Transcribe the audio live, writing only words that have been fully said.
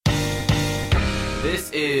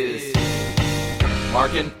This is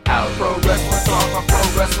Markin Out. Pro wrestling talk by pro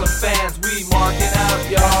wrestling fans. We marking out,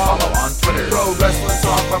 y'all. Follow on Twitter. Pro wrestling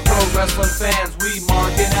talk by pro wrestling fans. We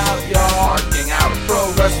marking out, y'all. Marking Out.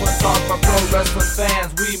 Pro wrestling talk by pro wrestling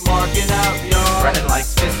fans. We marking out, y'all. Brennan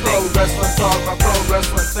likes fisting. Pro wrestling talk by pro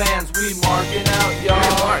wrestling fans. We marking out, y'all.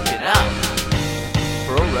 We're marking out.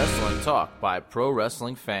 Pro wrestling talk by pro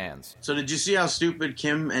wrestling fans. So did you see how stupid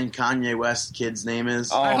Kim and Kanye West kid's name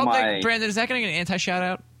is? Oh, I hope my. that, Brandon, is that going to get an anti-shout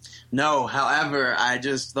out? No, however, I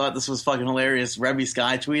just thought this was fucking hilarious. Rebby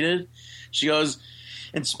Sky tweeted. She goes,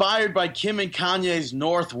 inspired by Kim and Kanye's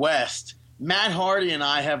North West, Matt Hardy and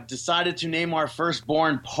I have decided to name our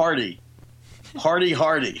firstborn Party. Party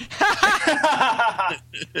Hardy.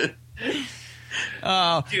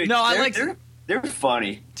 Oh, Dude, no, I like... They're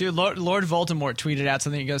funny. Dude, Lord Voldemort tweeted out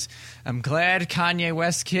something. He goes, I'm glad Kanye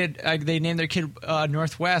West kid, they named their kid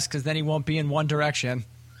Northwest because then he won't be in One Direction.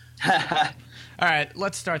 All right,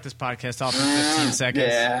 let's start this podcast off in 15 seconds.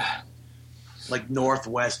 Yeah. Like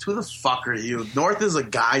Northwest. Who the fuck are you? North is a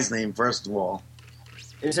guy's name, first of all.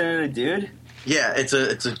 Isn't it a dude? Yeah, it's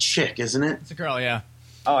a chick, isn't it? It's a girl, yeah.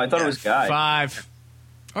 Oh, I thought it was a guy. 5.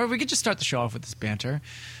 Or we could just start the show off with this banter.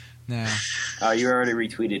 No. Oh, you already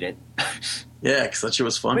retweeted it. Yeah, because that shit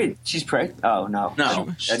was funny. Wait, she's pregnant? Oh, no.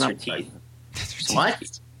 No, she's That's her not teeth.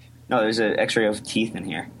 What? No, there's an x-ray of teeth in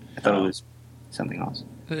here. I thought it was something else.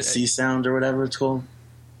 A C-sound or whatever it's called?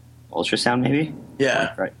 Ultrasound, maybe?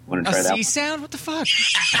 Yeah. Want to try A that? C-sound? What the fuck?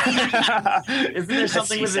 Isn't there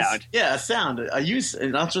something with C-sound. this? Yeah, a sound. An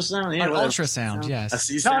ultrasound? Yeah, An whatever. ultrasound, A yes.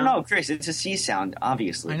 C-sound? No, Chris, it's a C-sound,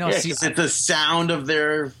 obviously. I know. Yeah, C- 'cause it's the sound of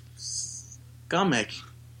their stomach.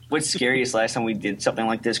 What's scary is last time we did something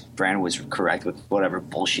like this, Brandon was correct with whatever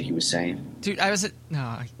bullshit he was saying. Dude, I was at...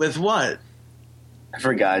 No. With what? I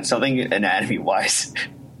forgot. Something anatomy-wise.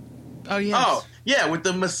 Oh, yes. Oh, yeah, with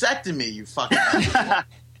the mastectomy, you fucking...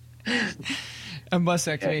 A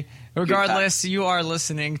mastectomy. Regardless, you are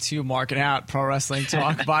listening to Markin Out, Pro Wrestling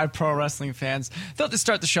Talk by Pro Wrestling Fans. Thought to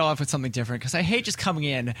start the show off with something different because I hate just coming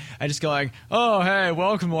in. I just go like, oh, hey,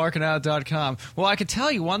 welcome to markinout.com. Well, I could tell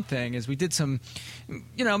you one thing is we did some,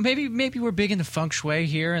 maybe we're big into feng shui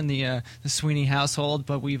here in the Sweeney household,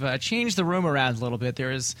 but we've changed the room around a little bit.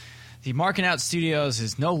 There is... The Markin Out Studios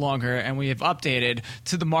is no longer, and we have updated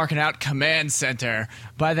to the Markin Out Command Center.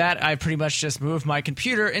 By that, I pretty much just moved my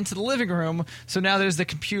computer into the living room. So now there's the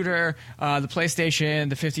computer, the PlayStation,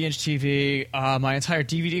 the 50-inch TV, my entire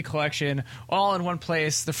DVD collection, all in one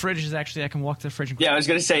place. The fridge is actually, I can walk to the fridge and... Yeah, I was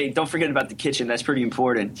going to say, don't forget about the kitchen. That's pretty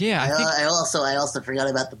important. Yeah, I also forgot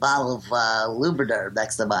about the bottle of Lubriderm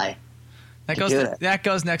next to my computer. That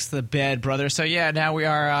goes next to the bed, brother. So yeah, now we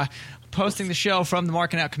are... posting the show from the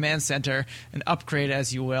Markin Out Command Center, an upgrade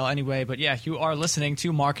as you will anyway. But yeah, you are listening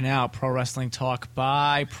to Markin Out, Pro Wrestling Talk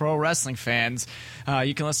by Pro Wrestling Fans.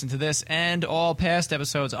 You can listen to this and all past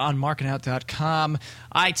episodes on markinout.com,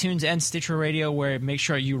 iTunes, and Stitcher Radio, where make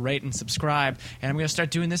sure you rate and subscribe. And I'm going to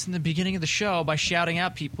start doing this in the beginning of the show by shouting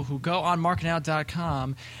out people who go on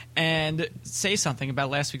markinout.com and say something about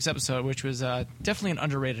last week's episode, which was definitely an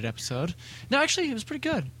underrated episode. No, actually, it was pretty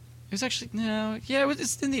good. It was actually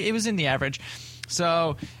it was in the average.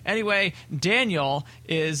 So anyway, Daniel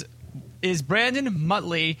is Brandon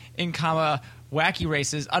Muttley in wacky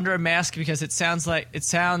races under a mask because that's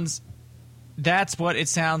what it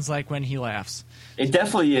sounds like when he laughs. It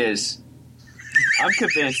definitely is. I'm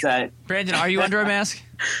convinced that... Brandon, are you under a mask?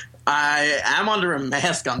 I am under a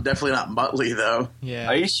mask. I'm definitely not Muttley, though. Yeah.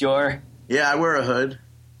 Are you sure? Yeah, I wear a hood.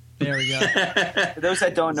 There we go. For those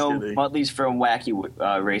that don't know, Silly. Muttley's from Wacky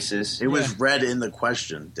Races. It was red in the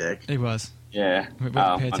question, Dick. It was. Yeah. We Oh, pay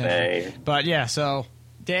my attention. bad. But yeah, so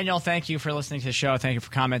Daniel, thank you for listening to the show. Thank you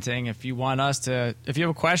for commenting. If you want us to, if you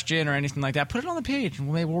have a question or anything like that, put it on the page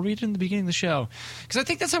and we'll read it in the beginning of the show. Because I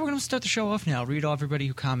think that's how we're going to start the show off now. Read all everybody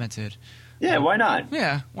who commented. Yeah, why not?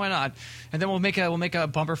 Yeah, why not? And then we'll make a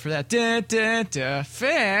bumper for that.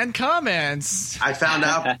 Fan comments. I found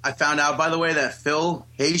out, by the way, that Phil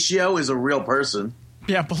Haitio is a real person.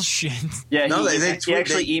 Yeah, bullshit. Yeah, No, he they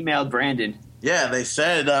actually emailed Brandon. Yeah, they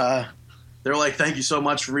said they're like, "Thank you so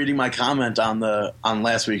much for reading my comment on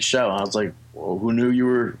last week's show." And I was like, "Well, who knew you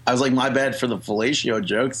were?" I was like, "My bad for the fellatio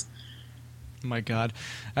jokes." Oh my god.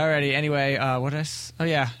 Alrighty. Anyway,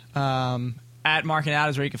 at Markin Out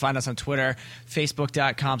is where you can find us on Twitter,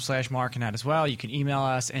 Facebook.com/MarkinOut as well. You can email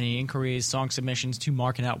us any inquiries, song submissions to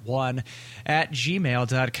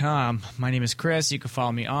markinout1@gmail.com. My name is Chris. You can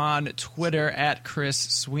follow me on Twitter at Chris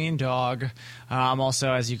Sweendog. I'm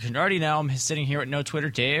also, as you can already know, I'm sitting here with no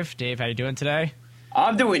Twitter. Dave, how you doing today?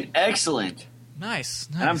 I'm doing excellent. Nice.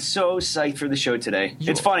 And I'm so psyched for the show today.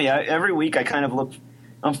 It's funny. Every week I kind of look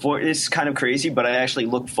It's kind of crazy, but I actually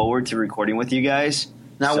look forward to recording with you guys.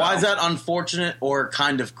 Now, why is that unfortunate or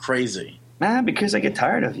kind of crazy? Because I get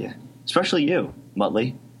tired of you, especially you,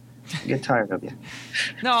 Muttley. I get tired of you.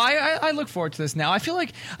 No, I look forward to this now. I feel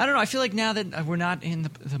like now that we're not in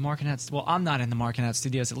the Markin Out. Well, I'm not in the Markin Out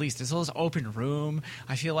studios. At least there's all this open room.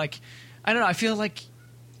 I feel like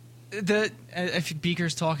if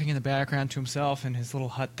Beaker's talking in the background to himself in his little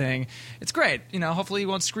hut thing, it's great. Hopefully he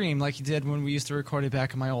won't scream like he did when we used to record it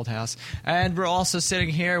back in my old house. And we're also sitting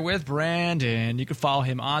here with Brandon. You can follow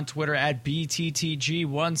him on Twitter at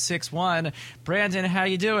BTTG161. Brandon, how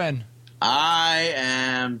you doing? I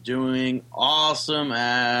am doing awesome as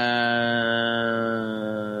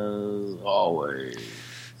always.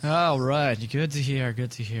 All right. Good to hear.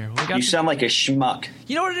 Good to hear. Well, you sound like a schmuck.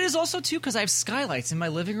 You know what it is also, too? Because I have skylights in my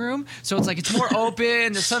living room. So it's like it's more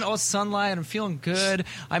open. There's sunlight. I'm feeling good.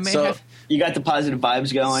 You got the positive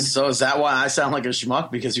vibes going. So is that why I sound like a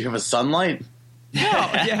schmuck? Because you have a sunlight? No,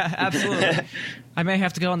 yeah, absolutely. I may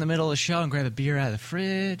have to go in the middle of the show and grab a beer out of the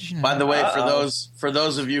fridge. By the way, for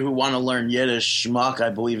those of you who want to learn Yiddish, schmuck, I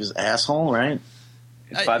believe, is asshole, right?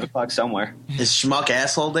 It's 5 o'clock somewhere. Is schmuck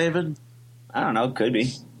asshole, David? I don't know. Could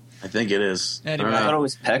be. I think it is. Anyway. I thought it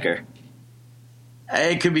was pecker.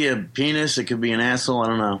 Hey, it could be a penis. It could be an asshole. I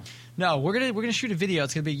don't know. No, we're gonna shoot a video.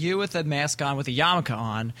 It's gonna be you with a mask on, with a yarmulke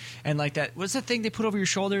on, and like that. What's that thing they put over your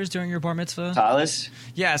shoulders during your bar mitzvah? Tallis.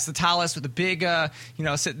 Yes, the tallis with the big,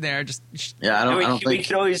 sitting there. Just yeah, I don't we think.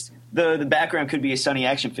 could always the background could be a Sunny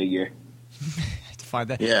action figure. to find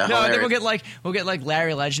that. Yeah, no, and then hilarious. we'll get like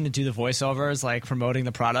Larry Legend to do the voiceovers, like promoting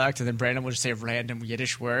the product, and then Brandon will just say random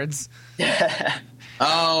Yiddish words.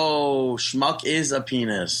 Oh, schmuck is a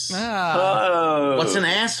penis. Oh. What's an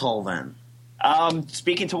asshole then?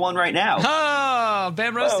 Speaking to one right now. Oh,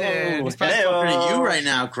 Bam roasted. He's probably Talking to you right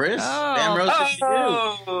now, Chris. Oh. Bam roasted to you.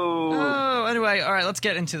 Oh, anyway, all right, let's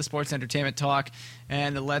get into the sports entertainment talk,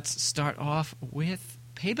 and let's start off with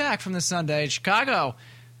Payback from the Sunday in Chicago.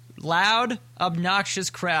 Loud,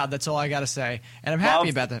 obnoxious crowd. That's all I got to say, and I'm happy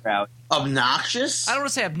about that. Crowd. Obnoxious? I don't want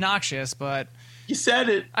to say obnoxious, but You said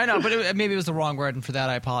it. I know, but maybe it was the wrong word, and for that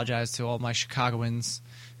I apologize to all my Chicagoans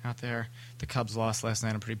out there. The Cubs lost last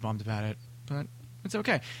night. I'm pretty bummed about it, but it's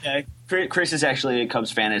okay. Yeah, Chris is actually a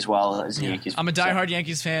Cubs fan as well as a Yankees fan. I'm a diehard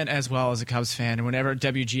Yankees fan as well as a Cubs fan, and whenever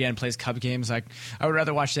WGN plays Cub games, I would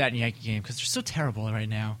rather watch that than Yankee game because they're so terrible right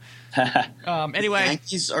now. Anyway, The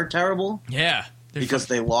Yankees are terrible yeah, because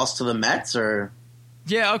they lost to the Mets, or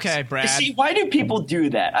yeah, okay, Brad. See, why do people do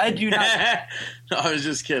that? I do not. No, I was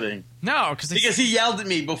just kidding. No, Because he yelled at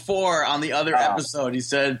me before on the other episode. He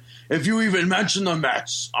said, "If you even mention the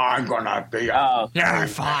Mets, I'm gonna be you're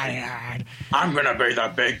fired. I'm gonna be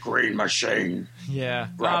the big green machine." Yeah,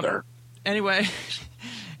 brother. Anyway,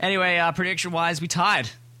 prediction-wise, we tied.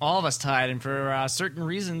 All of us tied, and for certain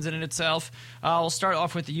reasons in itself. We'll start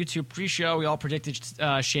off with the YouTube pre-show. We all predicted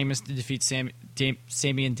Sheamus to defeat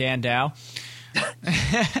Sami and Dan Dow.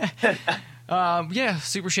 Yeah,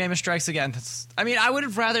 Super Sheamus strikes again. I would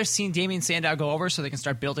have rather seen Damian Sandow go over so they can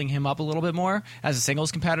start building him up a little bit more as a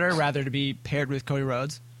singles competitor rather to be paired with Cody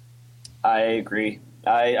Rhodes. I agree.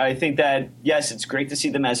 I think that, yes, it's great to see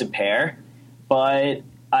them as a pair, but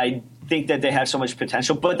I think that they have so much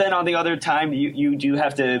potential. But then on the other time, you do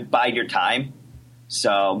have to bide your time.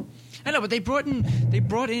 So I know, but they brought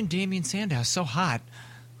in Damian Sandow so hot.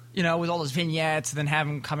 With all those vignettes, and then have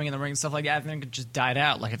him coming in the ring and stuff like that, and then it just died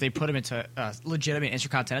out. Like, if they put him into a legitimate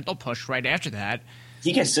Intercontinental push right after that.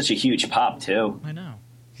 He gets such a huge pop, too. I know.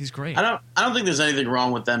 He's great. I don't think there's anything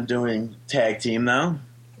wrong with them doing tag team, though.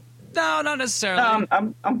 No, not necessarily.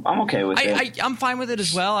 I'm okay with it. I'm fine with it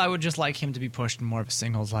as well. I would just like him to be pushed in more of a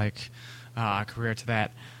singles-like career to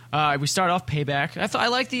that. We start off Payback. I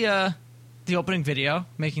like the opening video,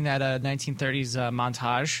 making that 1930s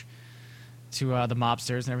montage to the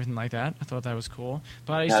mobsters and everything like that. I thought that was cool.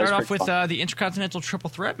 But you start off with the Intercontinental Triple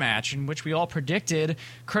Threat match, in which we all predicted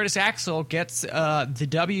Curtis Axel gets the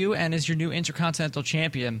W and is your new Intercontinental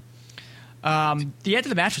Champion. The end of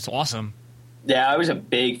the match was awesome. Yeah, I was a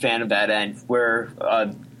big fan of that end where,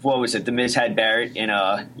 what was it, The Miz had Barrett in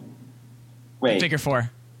a... Wait. Figure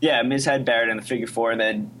four. Yeah, Miz had Barrett in the figure four, and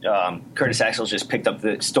then Curtis Axel just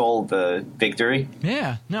stole the victory.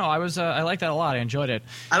 Yeah, no, I like that a lot. I enjoyed it.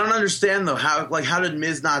 I don't understand though how did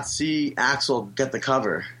Miz not see Axel get the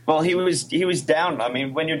cover? Well, he was down. I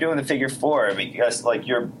mean, when you're doing the figure four, I mean, because like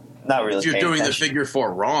you're not really. If you're doing the figure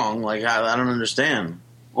four wrong, like I don't understand.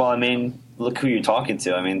 Well, I mean, look who you're talking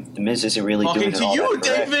to. I mean, the Miz isn't really talking doing it to all you, that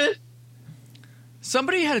correct. David.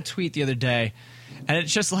 Somebody had a tweet the other day, and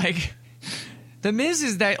it's just like. The Miz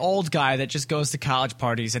is that old guy that just goes to college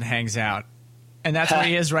parties and hangs out. And that's where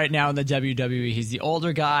he is right now in the WWE. He's the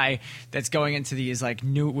older guy that's going into these like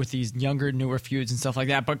with these younger, newer feuds and stuff like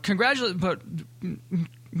that. But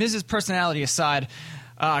Mrs. Personality aside,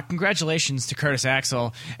 congratulations to Curtis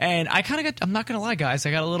Axel. And I'm not gonna lie, guys,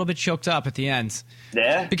 I got a little bit choked up at the end.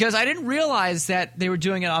 Yeah. Because I didn't realize that they were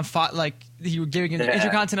doing it on you were giving an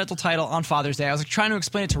Intercontinental title on Father's Day. I was like trying to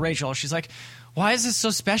explain it to Rachel. She's like, "Why is this so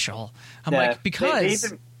special?" I'm like,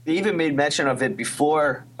 because. They even made mention of it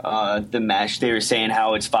before the match. They were saying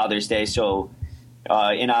how it's Father's Day, so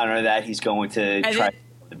in honor of that, he's going to try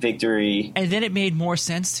the victory. And then it made more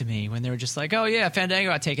sense to me when they were just like, "Oh yeah, Fandango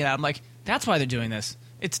got taken out." I'm like, "That's why they're doing this.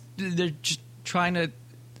 They're just trying to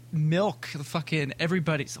milk the fucking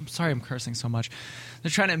everybody." I'm sorry, I'm cursing so much. They're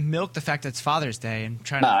trying to milk the fact that it's Father's Day and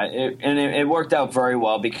trying to. It worked out very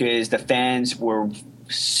well because the fans were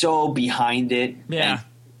so behind it. Yeah.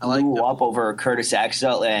 Blew up over Curtis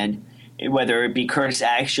Axel, and whether it be Curtis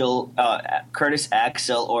Axel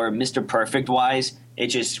or Mr. Perfect wise, it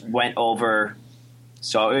just went over.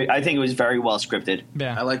 So I think it was very well scripted.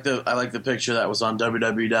 Yeah, I like the picture that was on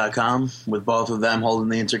WWE.com with both of them holding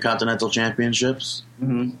the Intercontinental Championships.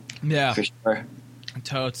 Mm-hmm. Yeah, for sure.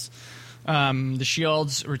 Totes. The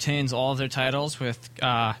Shield retains all of their titles with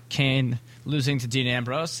Kane losing to Dean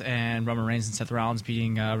Ambrose and Roman Reigns and Seth Rollins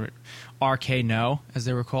beating RK No, as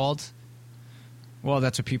they were called. Well,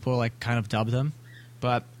 that's what people like kind of dubbed them.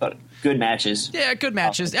 But good matches. Yeah, good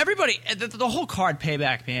matches. Everybody, the whole card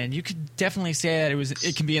Payback, man, you could definitely say that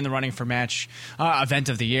it can be in the running for match event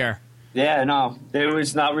of the year. Yeah, no, there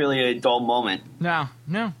was not really a dull moment. No,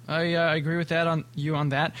 I agree with that on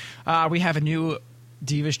that. We have a new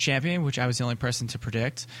Divas champion, which I was the only person to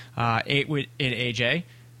predict. 8 in AJ.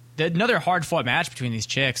 Another hard-fought match between these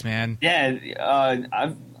chicks, man. Yeah,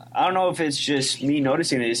 I don't know if it's just me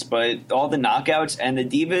noticing this, but all the knockouts and the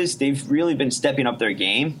Divas, they've really been stepping up their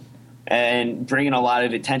game and bringing a lot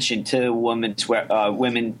of attention to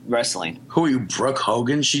women wrestling. Who are you, Brooke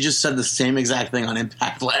Hogan? She just said the same exact thing on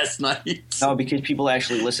Impact last night. No, because people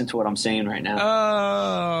actually listen to what I'm saying right now.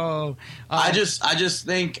 Oh. I just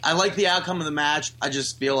think I like the outcome of the match. I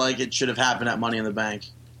just feel like it should have happened at Money in the Bank.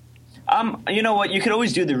 You know what? You could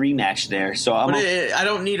always do the rematch there. So I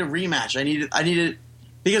don't need a rematch. I need it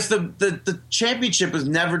because the championship was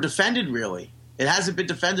never defended. Really, it hasn't been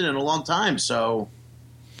defended in a long time. So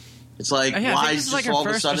it's like why this is like her all of a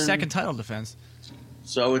first sudden or second title defense?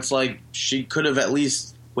 So it's like she could have at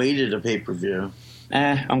least waited a pay-per-view.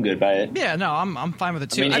 I'm good by it. Yeah, no, I'm fine with it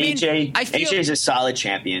too. AJ is a solid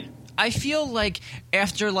champion. I feel like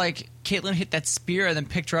after like Caitlyn hit that spear and then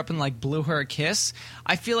picked her up and like blew her a kiss,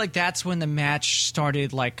 I feel like that's when the match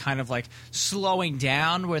started like kind of like slowing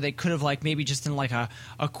down, where they could have like maybe just in like a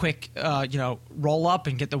quick roll up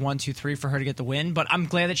and get the 1, 2, 3 for her to get the win. But I'm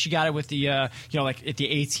glad that she got it with the like at the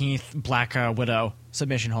 18th Black Widow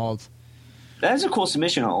submission hold. That's a cool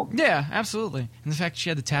submission hold. Yeah, absolutely. And the fact she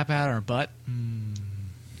had the tap out on her butt.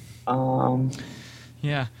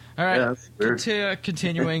 Yeah. All right. Yeah,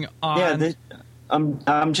 continuing on. Yeah,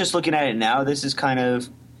 I'm just looking at it now. This is kind of.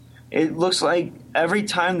 It looks like every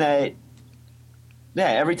time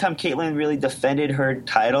Caitlyn really defended her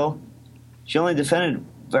title, she only defended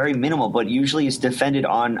very minimal, but usually it's defended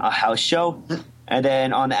on a house show, and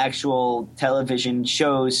then on the actual television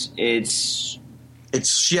shows, she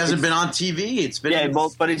hasn't been on TV. It's been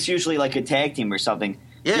but it's usually like a tag team or something.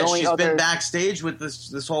 Yeah, she's been backstage with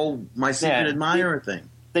this whole My Secret Admirer thing.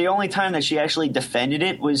 The only time that she actually defended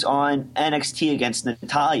it was on NXT against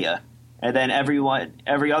Natalya, and then every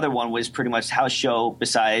other one was pretty much house show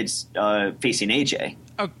besides facing AJ.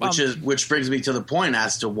 Which brings me to the point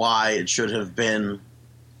as to why it should have been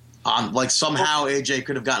on. Like somehow AJ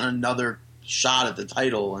could have gotten another shot at the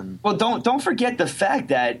title. And don't forget the fact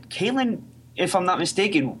that Caitlyn, if I'm not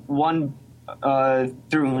mistaken, won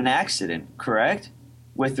through an accident, correct?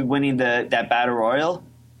 With winning that Battle Royal.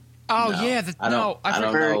 Oh, no, yeah. I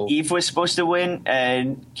don't know. Eve was supposed to win,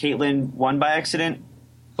 and Caitlyn won by accident.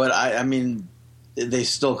 But, I mean, they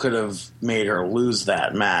still could have made her lose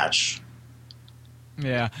that match.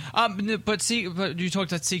 Yeah. But you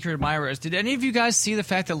talked about Secret Admirers. Did any of you guys see the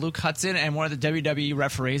fact that Luke Hudson and one of the WWE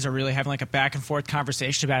referees are really having like a back-and-forth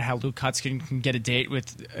conversation about how Luke Hudson can get a date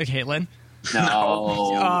with Caitlyn? No.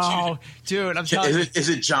 Oh, dude, I'm telling you. Is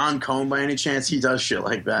it John Cone by any chance? He does shit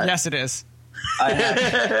like that. Yes, it is.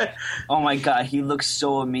 Oh my god, he looks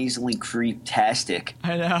so amazingly creep-tastic.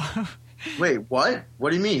 I know. Wait, what?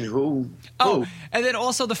 What do you mean? Who? And then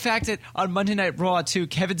also the fact that on Monday Night Raw too,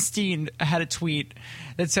 Kevin Steen had a tweet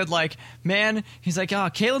that said like, "Man, he's like,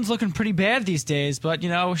 Caitlyn's looking pretty bad these days, but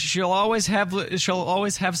she'll always have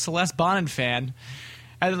Celeste Bonnin fan."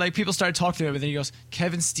 And then, like, people started talking to him, and then he goes,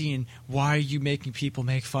 "Kevin Steen, why are you making people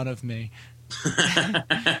make fun of me?" All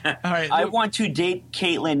right. I want to date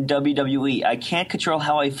Caitlyn WWE. I can't control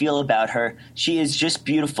how I feel about her. She is just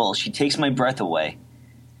beautiful. She takes my breath away.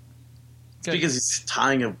 It's because he's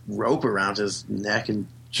tying a rope around his neck and.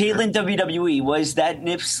 Caitlyn WWE, was that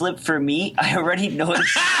nip slip for me? I already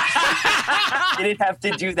noticed. You didn't have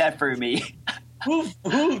to do that for me. Who?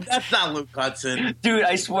 That's not Luke Hudson. Dude,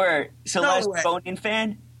 I swear. Celeste Bonin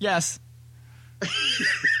fan? Yes.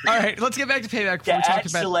 All right, let's get back to Payback before Yeah, we talk at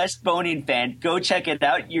about Celeste Bonin fan. Go check it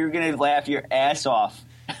out. You're going to laugh your ass off.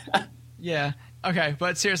 Yeah. Okay,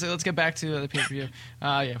 but seriously, let's get back to the pay-per-view.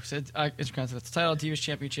 Yeah, we said Intercontinental title, Divas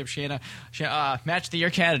Championship, match of the year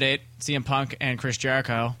candidate, CM Punk and Chris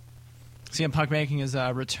Jericho. CM Punk making his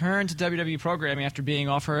return to WWE programming after being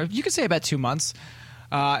off for, you could say, about 2 months,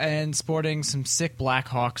 and sporting some sick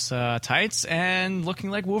Blackhawks tights and looking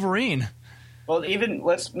like Wolverine. Well, even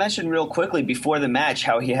let's mention real quickly before the match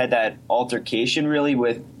how he had that altercation really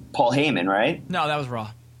with Paul Heyman, right? No, that was Raw.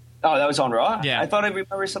 Oh, that was on Raw? Yeah. I thought I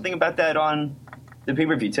remember something about that on the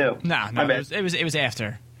pay-per-view too. No, it was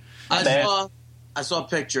after. I saw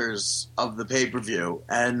pictures of the pay-per-view,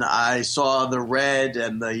 and I saw the red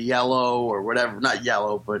and the yellow or whatever. Not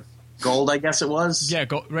yellow, but gold, I guess it was. Yeah,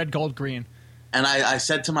 red, gold, green. And I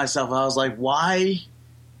said to myself, I was like, why?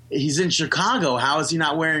 He's in Chicago. How is he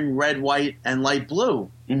not wearing red, white, and light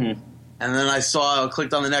blue? Mm-hmm. And then I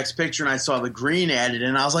clicked on the next picture, and I saw the green added in.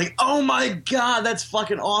 And I was like, oh, my God, that's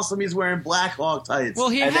fucking awesome. He's wearing Black Hawk tights. Well,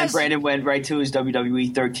 then Brandon went right to his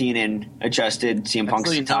WWE 13 and adjusted CM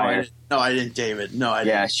Punk's attire. No, I didn't, David. No, I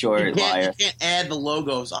didn't. Yeah, sure, liar. You can't add the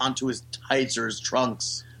logos onto his tights or his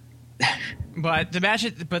trunks. But the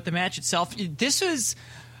match itself, this was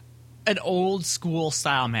an old school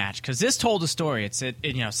style match because this told a story.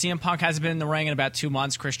 CM Punk hasn't been in the ring in about 2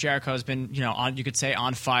 months. Chris Jericho has been, you could say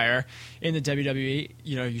on fire in the WWE.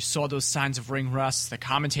 You saw those signs of ring rust. The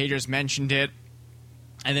commentators mentioned it.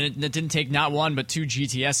 And then it didn't take not one but two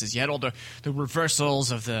GTSs. You had all the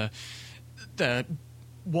reversals of the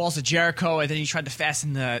walls of Jericho, and then he tried to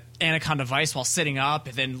fasten the Anaconda Vice while sitting up,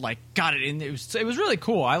 and then got it in. It was really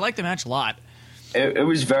cool. I liked the match a lot. It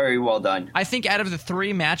was very well done. I think out of the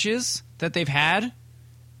 3 matches that they've had,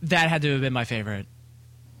 that had to have been my favorite.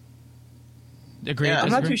 Agree? Yeah, I'm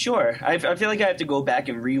not too sure. I feel like I have to go back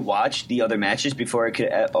and rewatch the other matches before I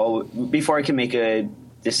can make a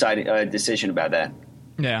decision about that.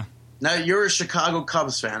 Yeah. Now, you're a Chicago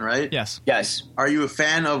Cubs fan, right? Yes. Yes. Are you a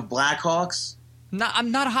fan of Blackhawks? No,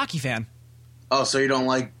 I'm not a hockey fan. Oh, so you don't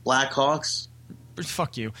like Blackhawks?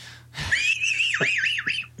 Fuck you.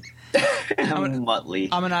 Muttley.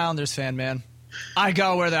 I'm an Islanders fan, man. I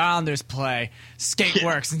go where the Islanders play. Skate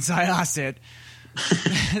works and Syosset.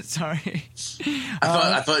 Sorry.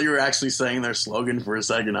 I thought you were actually saying their slogan for a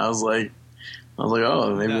second. I was like,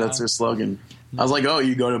 oh, maybe that's their slogan. I was like, oh,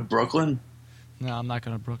 you go to Brooklyn? No, I'm not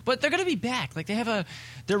going to Brooklyn. But they're going to be back. They're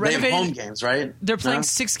They renovating. have home games, right? They're playing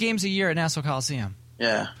 6 games a year at Nassau Coliseum.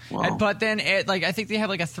 Yeah. Well. But then, I think they have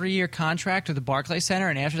a 3-year contract with the Barclays Center,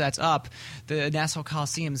 and after that's up, the Nassau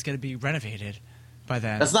Coliseum is going to be renovated by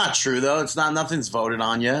then. That's not true, though. Nothing's voted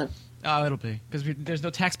on yet. Oh, it'll be because there's no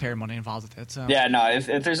taxpayer money involved with it. So yeah, no.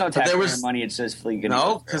 If there's no taxpayer money, it's just going to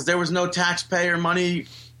no, because there was no taxpayer money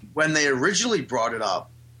when they originally brought it up.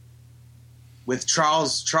 With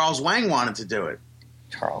Charles Wang wanted to do it.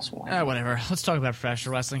 Charles Wang. Whatever. Let's talk about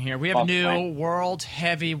professional wrestling here. We have a new world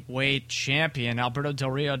heavyweight champion. Alberto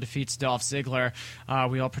Del Rio defeats Dolph Ziggler.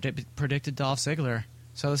 We all predicted Dolph Ziggler.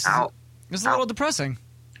 So this is a little depressing.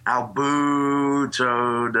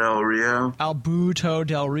 Alberto Del Rio. Alberto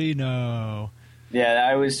Del Rio. Yeah,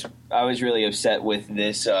 I was really upset with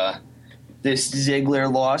this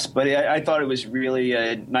Ziggler loss, but I thought it was really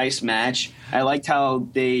a nice match. I liked how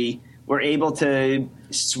they were able to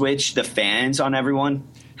switch the fans on everyone.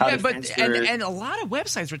 And a lot of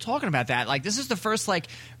websites were talking about that. This is the first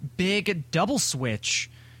big double switch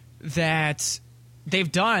that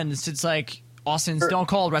they've done since Austin Stone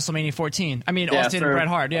Cold WrestleMania 14. I mean, Austin and Bret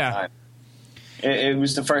Hart. Yeah, it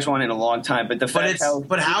was the first one in a long time.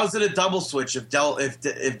 But how is it a double switch if Dolph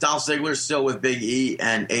Ziggler's still with Big E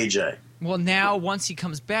and AJ? Well, now once he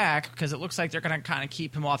comes back, because it looks like they're going to kind of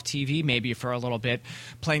keep him off TV maybe for a little bit,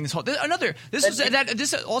 playing this whole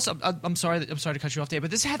also. I'm sorry to cut you off, Dave,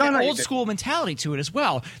 but this had that old school mentality to it as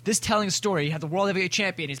well. This telling a story. You have the world heavyweight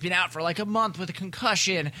champion. He's been out for a month with a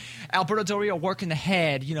concussion. Alberto Del Rio working the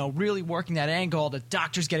head, really working that angle. The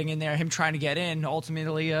doctor's getting in there, him trying to get in.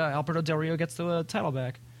 Ultimately, Alberto Del Rio gets the title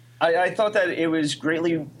back. I thought that it was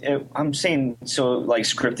greatly. I'm saying so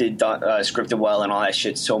scripted well and all that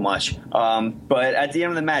shit so much. But at the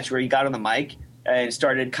end of the match, where he got on the mic, and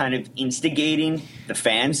started kind of instigating the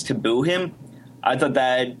fans to boo him, I thought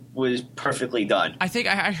that was perfectly done. I think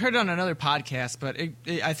I heard it on another podcast, but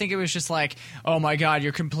I think it was just like, oh my God,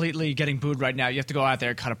 you're completely getting booed right now. You have to go out there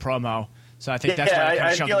and cut a promo. So I think that's why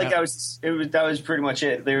I feel like that was pretty much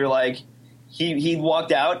it. They were like, he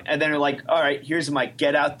walked out, and then they're like, all right, here's the mic.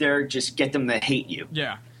 Get out there, just get them to hate you.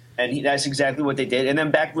 Yeah. And that's exactly what they did. And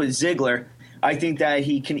then back with Ziggler, I think that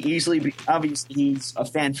he can easily be – obviously, he's a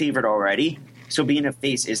fan favorite already, so being a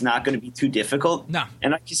face is not going to be too difficult. No.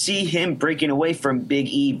 And I can see him breaking away from Big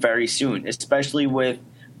E very soon, especially with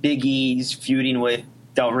Big E's feuding with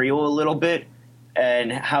Del Rio a little bit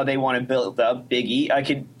and how they want to build up Big E. I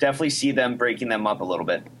could definitely see them breaking them up a little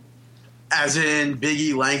bit. As in Big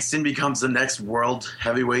E Langston becomes the next world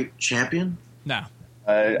heavyweight champion? No.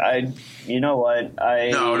 You know what?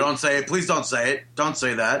 No, don't say it. Please don't say it. Don't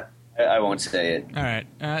say that. I won't say it. All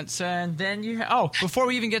right. So, and then before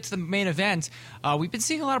we even get to the main event, we've been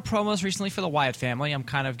seeing a lot of promos recently for the Wyatt family. I'm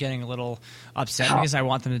kind of getting a little upset because I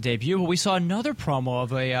want them to debut. But we saw another promo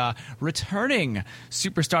of a returning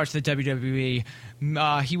superstar to the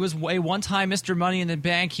WWE. He was a one-time Mr. Money in the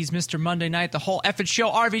Bank. He's Mr. Monday Night. The whole effing show,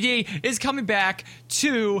 RVD, is coming back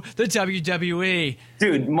to the WWE.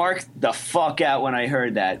 Dude, mark the fuck out when I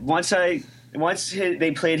heard that. Once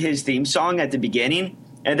they played his theme song at the beginning,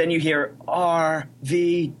 and then you hear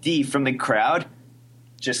RVD from the crowd,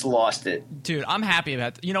 just lost it. Dude, I'm happy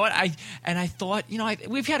about it. You know what? I thought,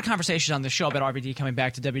 we've had a conversation on the show about RVD coming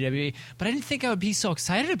back to WWE, but I didn't think I would be so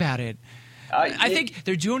excited about it. I think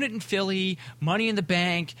they're doing it in Philly, Money in the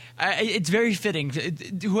Bank. It's very fitting.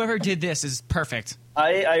 Whoever did this is perfect.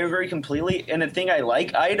 I agree completely. And the thing I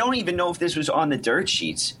like, I don't even know if this was on the dirt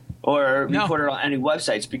sheets or reported on any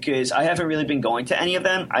websites because I haven't really been going to any of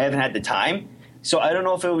them. I haven't had the time. So I don't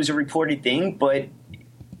know if it was a reported thing, but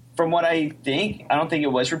from what I think, I don't think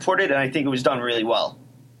it was reported, and I think it was done really well.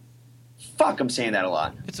 Fuck, I'm saying that a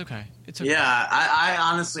lot. It's okay. Yeah, I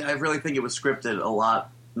honestly, I really think it was scripted a lot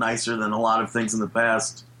nicer than a lot of things in the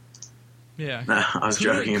past. Yeah. Nah, I was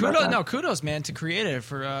joking about that. No, kudos, man, to Creative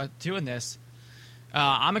for doing this.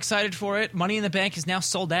 I'm excited for it. Money in the Bank is now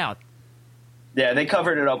sold out. Yeah, they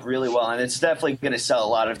covered it up really well, and it's definitely going to sell a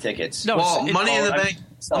lot of tickets. No, well, Money in the Bank.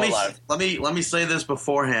 Let me say this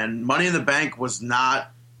beforehand. Money in the Bank was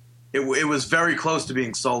not. It was very close to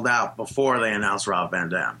being sold out before they announced Rob Van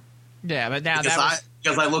Dam. Yeah, but now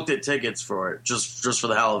because I looked at tickets for it just for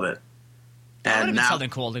the hell of it, and now something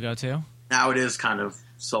cool to go to. Now it is kind of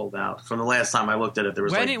sold out. From the last time I looked at it, there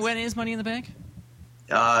was when is Money in the Bank?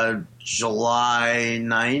 July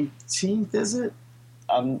 19th, is it?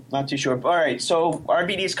 I'm not too sure. All right, so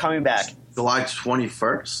RVD is coming back. July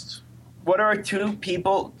 21st. What are two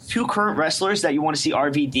current wrestlers that you want to see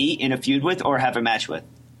RVD in a feud with or have a match with?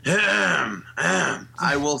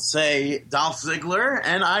 I will say Dolph Ziggler,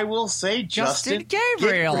 and I will say Justin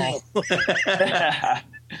Gabriel.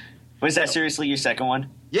 Was that seriously your second one?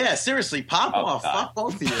 Yeah, seriously, pop off. Fuck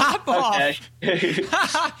both of you. Pop off. Okay.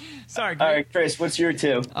 Sorry. All right, Chris, what's your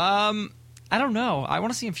two? I don't know. I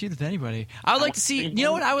want to see him feud with anybody. I would like to see. You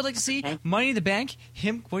know what I would like to see? Money in the Bank.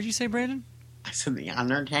 Him. What did you say, Brandon? I said The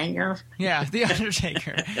Undertaker. Yeah, The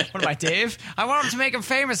Undertaker. What am I, Dave? I want him to make him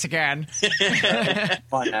famous again. Come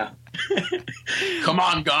on now. Come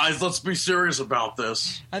on, guys. Let's be serious about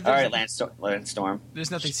this. All right, Lance Storm.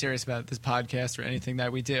 There's nothing serious about this podcast or anything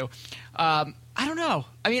that we do. I don't know.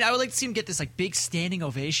 I mean, I would like to see him get this like big standing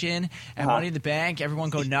ovation at Money in the Bank.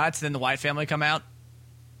 Everyone go nuts. Then the Wyatt family come out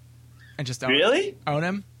and just own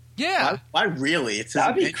him. Yeah. Why really?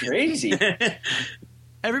 That'd be crazy.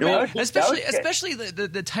 Everybody, especially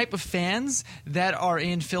the type of fans that are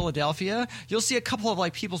in Philadelphia, you'll see a couple of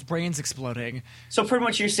like people's brains exploding. So pretty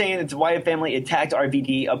much you're saying that the Wyatt family attacked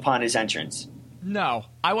RVD upon his entrance. No.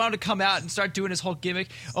 I want him to come out and start doing his whole gimmick.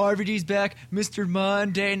 Oh, RVD's back, Mr.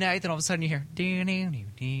 Monday Night. Then all of a sudden you hear,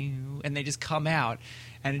 and they just come out.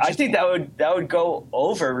 And I think that would go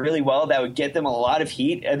over really well. That would get them a lot of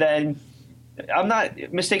heat. And then, I'm not,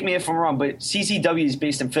 mistake me if I'm wrong, but CZW is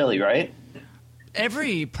based in Philly, right?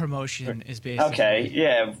 Every promotion is based Okay,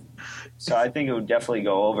 yeah. So I think it would definitely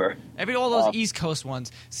go over. All those East Coast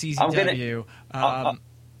ones, CZW.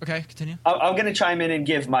 Okay, continue. I'm going to chime in and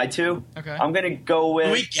give my two. Okay. I'm going to go with...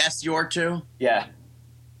 Can we guess your two? Yeah.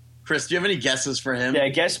 Chris, do you have any guesses for him? Yeah,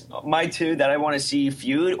 guess my two that I want to see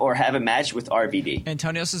feud or have a match with RVD.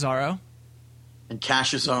 Antonio Cesaro. And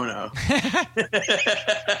Cassius Ohno.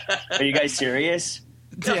 Are you guys serious?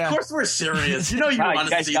 Yeah. Of course we're serious. You know you want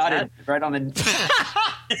to see that. It right on the...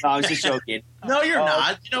 No, I was just joking. No, you're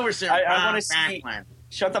not. You know we're serious. I want to see...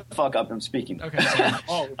 Shut the fuck up. I'm speaking. Okay.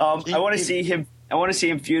 I want to see him I want to see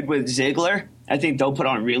him feud with Ziggler. I think they'll put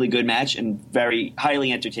on a really good match and very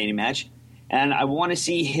highly entertaining match. And I want to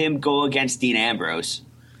see him go against Dean Ambrose.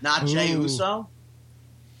 Not Jey Ooh. Uso?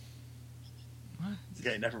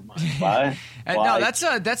 Okay, never mind. Why? No, that's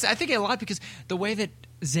I think a lot because the way that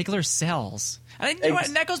Ziggler sells, and you know what,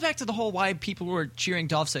 and that goes back to the whole why people were cheering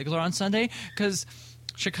Dolph Ziggler on Sunday, because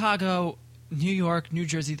Chicago, New York, New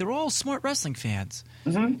Jersey, they're all smart wrestling fans,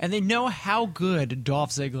 and they know how good Dolph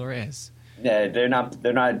Ziggler is. Yeah, they're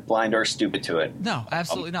not blind or stupid to it. No,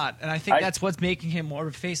 absolutely not, and I think that's what's making him more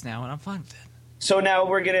of a face now, and I'm fine with it. So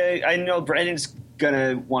now I know Brandon's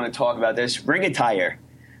gonna want to talk about this ring attire.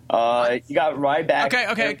 You got Ryback.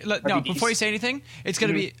 Okay. No, before you say anything, it's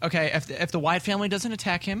going to be okay. If the Wyatt family doesn't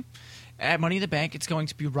attack him at Money in the Bank, it's going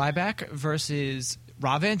to be Ryback versus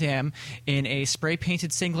Rob Van Dam in a spray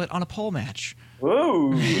painted singlet on a pole match.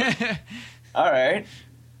 Ooh. All right.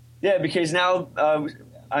 Yeah, because now,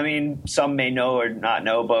 some may know or not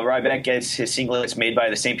know, but Ryback gets his singlets made by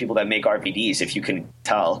the same people that make RVDs, if you can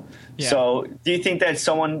tell. Yeah. So, do you think that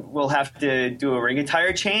someone will have to do a ring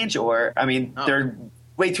attire change, or they're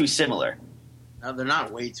way too similar? No, they're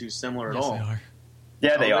not way too similar at all. They are.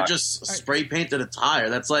 Yeah, they are. They're just spray painted attire.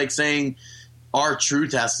 That's like saying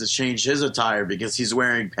R-Truth has to change his attire because he's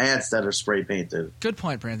wearing pants that are spray painted. Good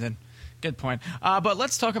point, Brandon. Good point. But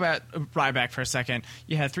let's talk about Ryback for a second.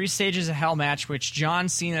 You had 3 stages of hell match, which John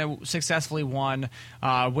Cena successfully won,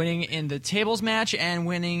 winning in the tables match and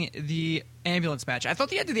winning the ambulance match. I thought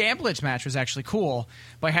the end of the ambulance match was actually cool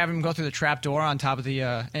by having him go through the trap door on top of the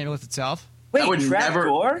ambulance itself. Wait, trap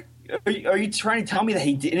door? Are you trying to tell me that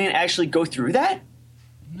he didn't actually go through that?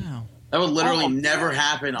 No. That would literally never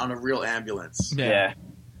happen on a real ambulance. Yeah.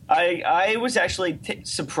 I was actually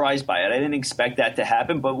surprised by it. I didn't expect that to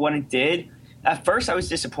happen, but when it did, at first I was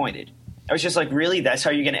disappointed. I was just like, really? That's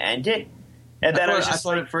how you're going to end it? And then I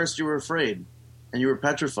thought at first you were afraid and you were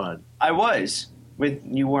petrified. I was.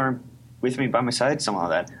 You weren't with me by my side, something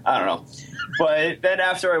like that. I don't know. But then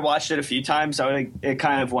after I watched it a few times, it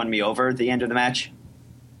kind of won me over at the end of the match.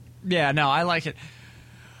 Yeah, no, I like it.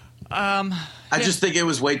 I just think it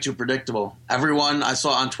was way too predictable. Everyone I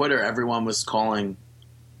saw on Twitter, everyone was calling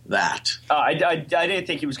that. I didn't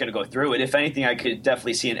think he was going to go through it. If anything, I could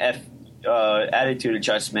definitely see an attitude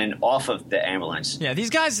adjustment off of the ambulance. Yeah, these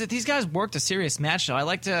guys worked a serious match, though. I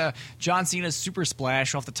liked John Cena's super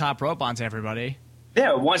splash off the top rope onto everybody.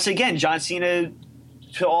 Yeah, once again, John Cena,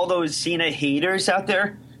 to all those Cena haters out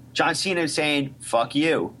there, John Cena is saying, fuck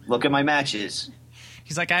you. Look at my matches.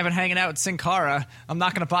 He's like, I've been hanging out with Sin Cara. I'm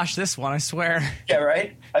not going to botch this one, I swear. Yeah,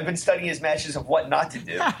 right? I've been studying his matches of what not to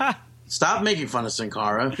do. Stop making fun of Sin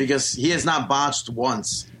Cara because he has not botched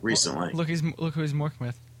once recently. Look who he's working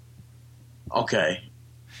with. Okay.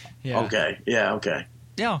 Yeah. Okay. Yeah, okay.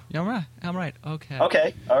 Yeah, I'm right. Okay.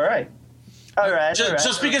 Okay, all right.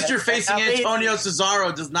 Just because you're facing Antonio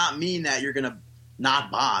Cesaro does not mean that you're going to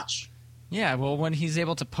not botch. Yeah, well, when he's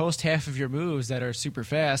able to post half of your moves that are super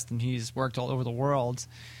fast and he's worked all over the world.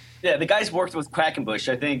 Yeah, the guy's worked with Quackenbush.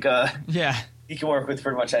 I think he can work with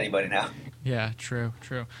pretty much anybody now. Yeah, true.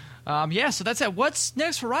 So that's it. What's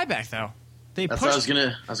next for Ryback, though? What I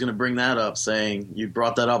was gonna bring that up, saying you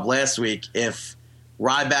brought that up last week. If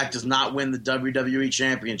Ryback does not win the WWE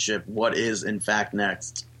Championship, what is in fact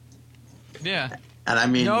next? Yeah, and I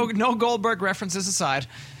mean, no Goldberg references aside.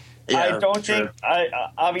 Yeah, I don't think.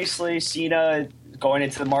 Obviously, Cena going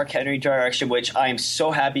into the Mark Henry direction, which I am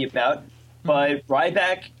so happy about. But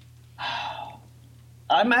Ryback,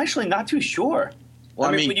 I'm actually not too sure.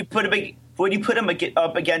 Well, would you put him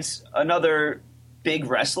up against another big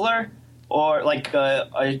wrestler, or like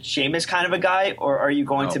a Sheamus kind of a guy, or are you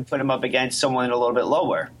going to put him up against someone a little bit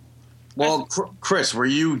lower? Well, Chris, were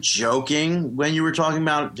you joking when you were talking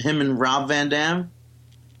about him and Rob Van Dam?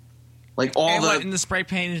 Like in the spray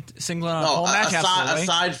painted singlet on a whole match.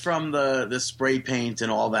 Aside from the spray paint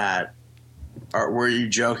and all that, were you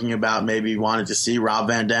joking about maybe wanting to see Rob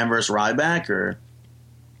Van Dam versus Ryback? Or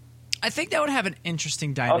I think that would have an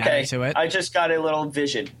interesting dynamic to it. I just got a little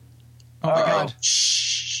vision. Oh my god!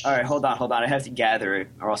 All right, hold on. I have to gather it,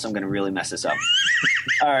 or else I'm going to really mess this up.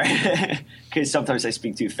 All right, because sometimes I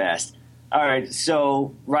speak too fast. All right,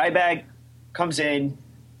 so Ryback comes in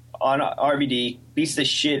on RVD, beats the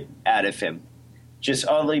shit out of him. Just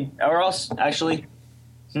ugly, or else actually,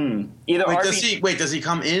 either does he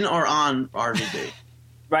come in or on RVD?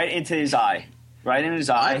 Right into his eye. Right in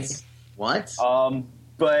his eye. What?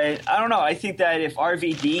 But I don't know. I think that if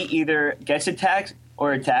RVD either gets attacked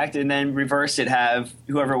or attacked, and then reverse it, have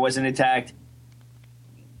whoever wasn't attacked.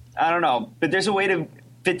 I don't know, but there's a way to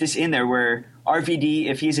fit this in there where RVD,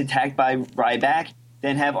 if he's attacked by Ryback,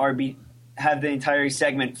 then have have the entire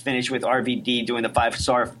segment finish with RVD doing the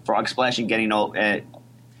 5-star frog splash and getting But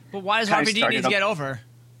why does RVD need to get over?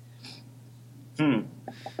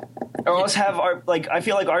 Or else have I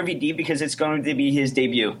feel like RVD, because it's going to be his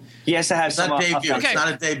debut. He has to have some debut. Okay. It's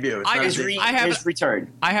not a debut. His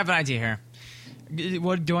return. I have an idea here.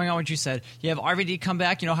 Doing on what you said, you have RVD come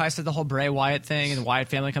back. You know how I said the whole Bray Wyatt thing, and the Wyatt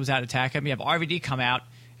family comes out and attack him. You have RVD come out,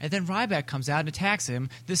 and then Ryback comes out and attacks him.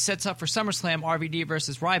 This sets up for SummerSlam, RVD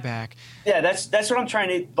versus Ryback. Yeah, that's what I'm trying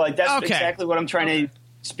to like. That's exactly what I'm trying to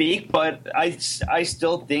speak. But I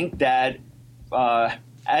still think that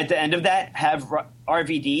at the end of that, have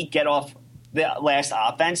RVD get off the last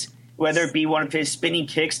offense, whether it be one of his spinning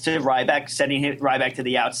kicks to Ryback, sending Ryback to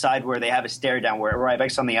the outside where they have a stare down, where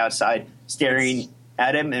Ryback's on the outside staring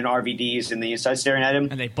at him and RVD is in the inside staring at him.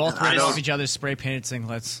 And they both ran off each other's spray-painted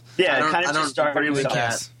singlets. Yeah, I don't agree with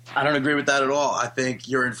that. I don't agree with that at all. I think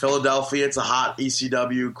you're in Philadelphia. It's a hot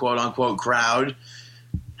ECW quote-unquote crowd.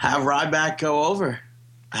 Have Ryback go over.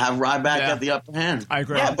 Have Ryback get the upper hand. I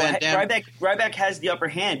agree. Yeah, but Ryback has the upper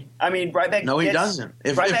hand. I mean, Ryback... No, he doesn't.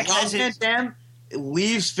 If Rob Van Dam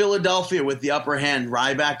leaves Philadelphia with the upper hand,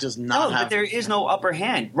 Ryback does not have... No, but there is no upper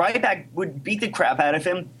hand. Ryback would beat the crap out of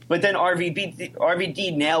him, but then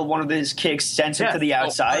RVD nailed one of his kicks, sends him to the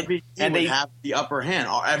outside, and they have the upper hand.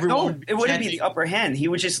 Everyone it wouldn't be the upper hand. He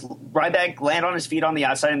would just Ryback land on his feet on the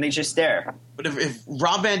outside, and they just stare. But if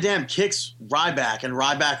Rob Van Dam kicks Ryback and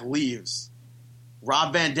Ryback leaves,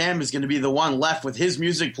 Rob Van Dam is going to be the one left with his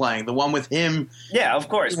music playing, the one with him. Yeah, of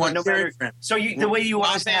course. So the way you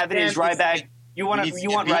want to have it is Ryback. You want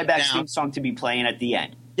Ryback's theme song to be playing at the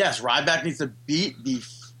end. Yes, Ryback needs to beat the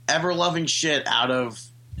ever-loving shit out of.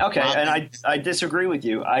 Okay, and I disagree with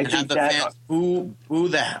you. I think that fans boo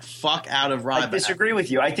the fuck out of Ryback. I disagree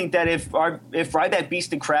with you. I think that if Ryback beats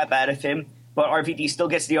the crap out of him, but RVD still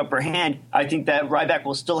gets the upper hand, I think that Ryback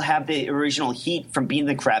will still have the original heat from beating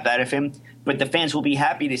the crap out of him, but the fans will be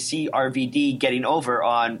happy to see RVD getting over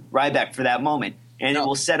on Ryback for that moment, and it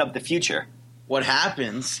will set up the future. What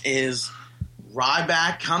happens is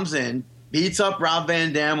Ryback comes in, beats up Rob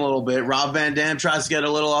Van Dam a little bit. Rob Van Dam tries to get a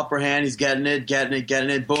little upper hand. He's getting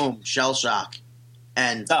it. Boom, shell shock.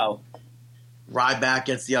 And Ryback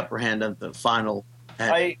gets the upper hand at the final.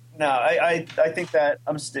 I think that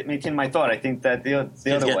I'm maintaining my thought. I think that the other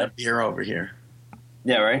way. Getting a beer over here.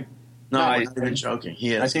 Yeah, right? No, I'm not even joking.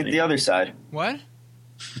 He is. I think the other side. What?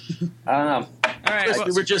 I don't know. All right.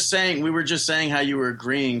 We were just saying how you were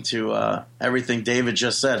agreeing to everything David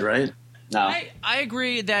just said, right? No. I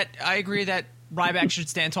agree that Ryback should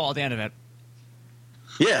stand tall at the end of it.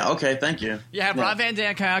 Yeah, okay, thank you. Yeah, have Rob Van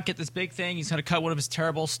Dam come out, get this big thing. He's going to cut one of his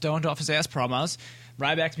terrible stoned off his ass promos.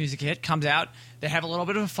 Ryback's music hit, comes out. They have a little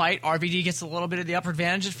bit of a fight. RVD gets a little bit of the upper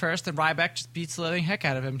advantage at first, and Ryback just beats the living heck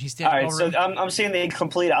out of him. He's standing over him. I'm saying the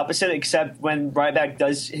complete opposite, except when Ryback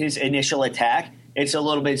does his initial attack, it's a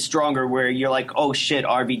little bit stronger where you're like, oh shit,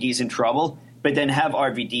 RVD's in trouble. But then have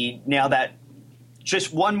RVD nail that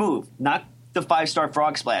just one move, not the 5-star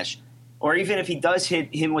frog splash. Or even if he does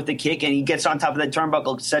hit him with the kick and he gets on top of the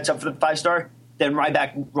turnbuckle, sets up for the 5-star, then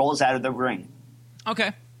Ryback rolls out of the ring.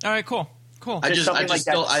 Okay. All right, cool. I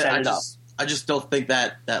just still think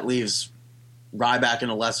that leaves Ryback in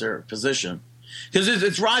a lesser position. Because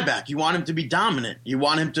it's Ryback. You want him to be dominant. You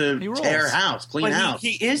want him to tear house, clean house.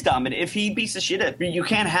 He is dominant. If he beats the shit out, you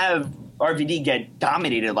can't have RVD get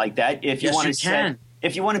dominated like that. If you want to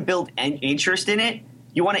if you want to build an interest in it,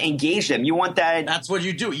 you want to engage them. You want that. That's what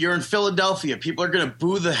you do. You're in Philadelphia. People are going to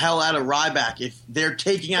boo the hell out of Ryback if they're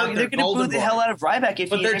taking out their golden boy. They're going to boo the hell out of Ryback if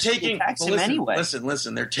he attacks him anyway.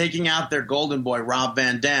 Listen. They're taking out their golden boy, Rob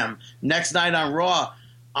Van Dam. Next night on Raw,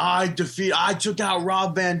 I took out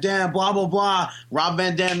Rob Van Dam, blah, blah, blah. Rob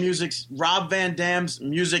Van Dam's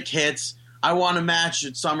music hits. I want a match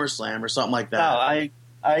at SummerSlam or something like that. No,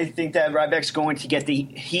 I think that Ryback's going to get the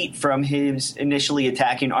heat from his initially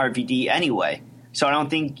attacking RVD anyway. So I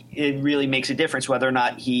don't think it really makes a difference whether or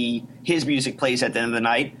not his music plays at the end of the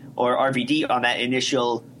night or RVD on that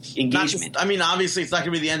initial engagement. Obviously it's not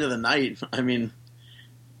going to be the end of the night.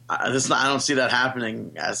 I don't see that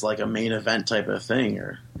happening as like a main event type of thing.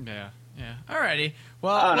 Yeah. Alrighty.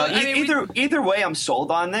 Well, I don't know. Either way, I'm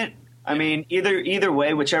sold on it. Either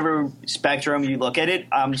way, whichever spectrum you look at it,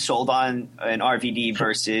 I'm sold on an RVD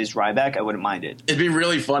versus Ryback. I wouldn't mind it. It'd be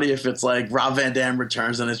really funny if it's like Rob Van Dam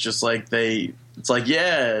returns and it's just like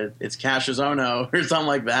it's Cassius Ohno or something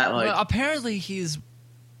like that. Well, apparently he's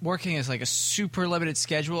working as like a super limited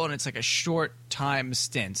schedule and it's like a short time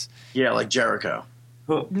stint. Yeah, like Jericho.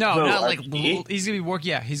 Not like he's gonna be working.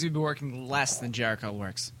 Yeah, he's gonna be working less than Jericho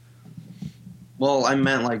works. Well, I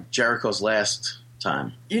meant like Jericho's last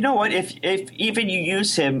time. You know what? If even you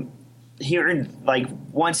use him hearing like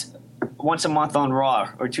once a month on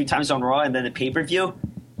Raw or 2 times on Raw and then the pay-per-view,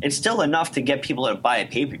 it's still enough to get people to buy a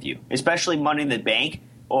pay-per-view, especially Money in the Bank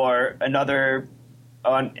or another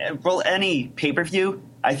on any pay-per-view.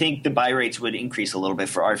 I think the buy rates would increase a little bit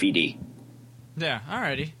for RVD. Yeah,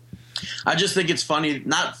 alrighty. I just think it's funny,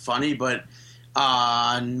 not funny, but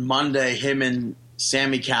on Monday, him and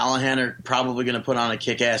Sami Callihan are probably going to put on a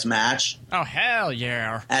kick-ass match. Oh, hell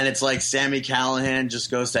yeah. And it's like Sami Callihan just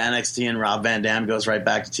goes to NXT and Rob Van Dam goes right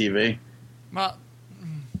back to TV. Well,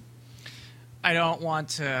 I don't want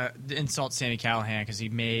to insult Sami Callihan because he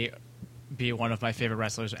may be one of my favorite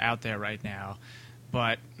wrestlers out there right now.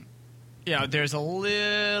 But, you know, there's a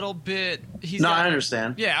little bit... I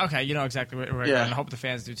understand. Yeah, okay, you know exactly where we're going. I hope the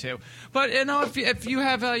fans do too. But, you know, if you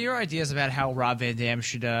have your ideas about how Rob Van Dam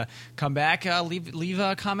should come back,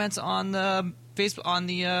 leave comments on the Facebook, on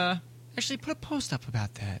the... actually, put a post up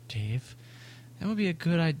about that, Dave. That would be a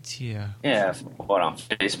good idea. Yeah, what, on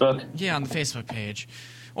Facebook? Yeah, on the Facebook page.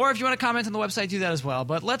 Or if you want to comment on the website, do that as well.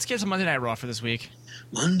 But let's get to Monday Night Raw for this week.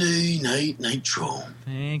 Monday Night Nitro.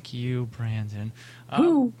 Thank you, Brandon.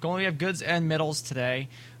 We have goods and middles today.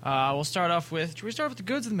 We'll start off with... Should we start with the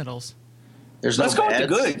goods and middles? Let's go with the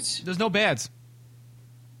goods. There's no bads.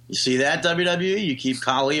 You see that, WWE? You keep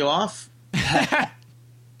Kali off?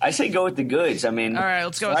 I say go with the goods. I mean... All right,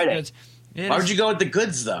 let's go with the goods. Why would you go with the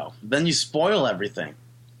goods, though? Then you spoil everything.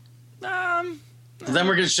 Then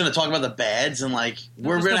we're just going to talk about the bads, and like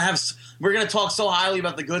we're going to talk so highly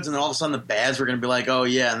about the goods, and then all of a sudden the bads we're going to be like, oh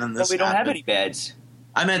yeah, and then this. But we don't have any bads.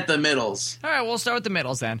 I meant the middles. All right, we'll start with the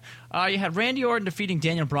middles then. You had Randy Orton defeating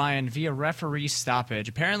Daniel Bryan via referee stoppage.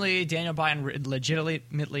 Apparently, Daniel Bryan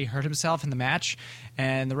legitimately hurt himself in the match,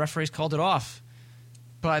 and the referees called it off.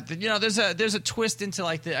 But you know, there's a twist into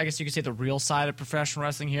like I guess you could say the real side of professional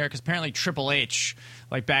wrestling here, because apparently Triple H,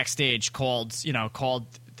 like backstage, called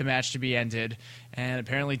the match to be ended. And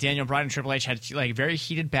apparently Daniel Bryan and Triple H had like very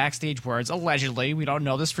heated backstage words. Allegedly, we don't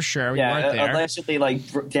know this for sure. We weren't there. Allegedly,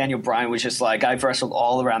 like Daniel Bryan was just like, "I've wrestled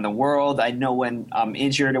all around the world. I know when I'm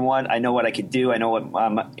injured and what I know what I could do. I know what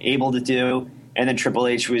I'm able to do." And then Triple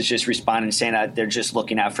H was just responding, saying that they're just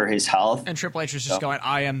looking out for his health. And Triple H was just going,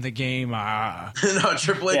 "I am the game." No,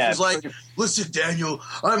 Triple H was like, "Listen, Daniel,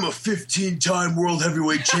 I'm a 15-time world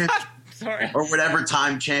heavyweight champion." Sorry. Or whatever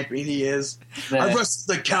time champion he is. I've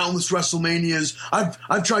wrestled the countless WrestleManias.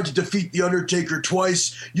 I've tried to defeat The Undertaker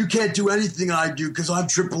twice. You can't do anything I do because I'm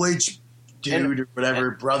Triple H, dude, or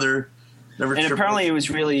whatever, brother. And apparently it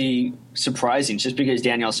was really surprising just because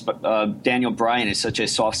Daniel Bryan is such a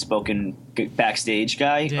soft-spoken backstage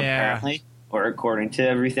guy, apparently, or according to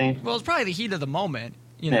everything. Well, it's probably the heat of the moment.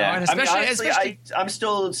 You know, and especially, I'm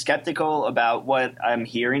still skeptical about what I'm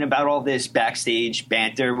hearing about all this backstage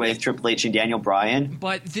banter with Triple H and Daniel Bryan.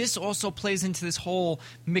 But this also plays into this whole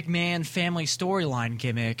McMahon family storyline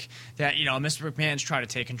gimmick that, you know, Mr. McMahon's trying to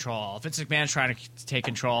take control. Vince McMahon's trying to take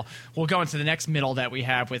control. We'll go into the next middle that we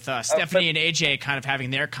have with Stephanie and AJ kind of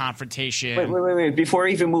having their confrontation. Wait. Before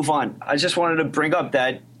we even move on, I just wanted to bring up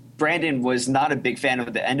that Brandon was not a big fan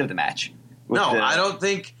of the end of the match. I don't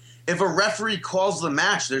think... If a referee calls the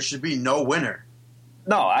match, there should be no winner.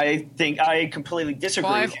 No, I think I completely disagree.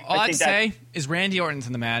 All I'd say is Randy Orton's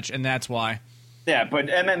in the match, and that's why. Yeah, but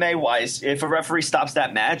MMA-wise, if a referee stops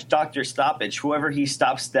that match, Dr. Stoppage, whoever he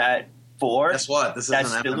stops that for, guess what? This that's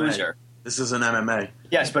isn't the MMA. loser. This is an MMA.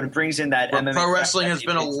 Yes, but it brings in that MMA. Pro wrestling has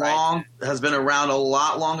been around a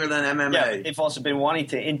lot longer than MMA. Yeah, they've also been wanting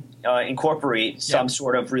to incorporate some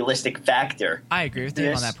sort of realistic factor. I agree with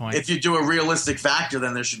you on that point. If you do a realistic factor,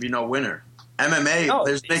 then there should be no winner.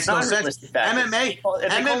 MMA, makes no sense.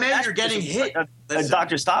 MMA, you're getting hit. A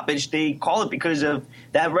Dr. Stoppage, they call it because of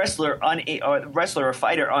that wrestler or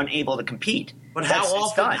fighter unable to compete. But how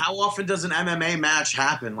often does an MMA match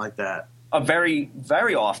happen like that? Very,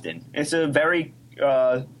 very often. It's a very...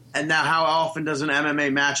 and now how often does an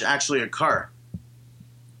MMA match actually occur?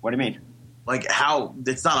 What do you mean? Like how...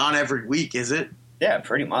 It's not on every week, is it? Yeah,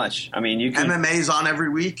 pretty much. I mean, you can... MMA's on every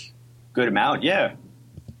week? Good amount, yeah.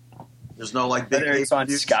 There's no like... Whether it's on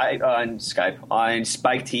Spike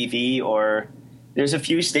TV, or... There's a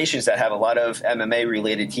few stations that have a lot of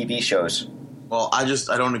MMA-related TV shows. Well, I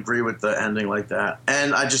don't agree with the ending like that.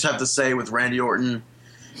 And I just have to say with Randy Orton...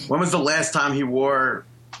 When was the last time he wore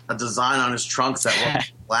a design on his trunks that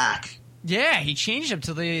was black? Yeah, he changed them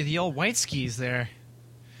to the old white skis there.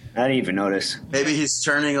 I didn't even notice. Maybe he's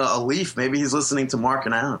turning a leaf. Maybe he's listening to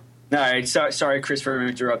Markin Out. All right, sorry, Chris, for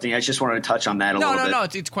interrupting. I just wanted to touch on that a little bit. No,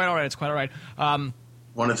 it's quite all right. It's quite all right.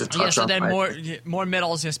 Wanted to touch so on then more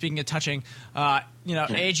middles. Yeah, speaking of touching,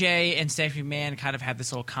 AJ and Stephanie McMahon kind of had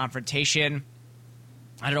this little confrontation.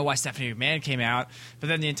 I don't know why Stephanie McMahon came out, but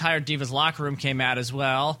then the entire Divas locker room came out as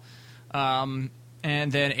well. And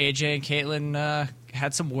then AJ and Caitlyn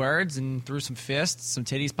had some words and threw some fists, some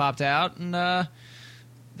titties popped out, and that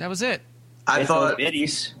was it. I thought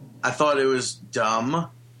it was dumb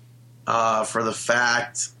for the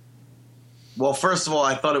fact. Well, first of all,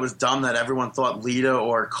 I thought it was dumb that everyone thought Lita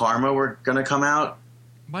or Karma were going to come out.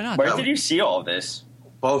 Why not? Where did you see all of this?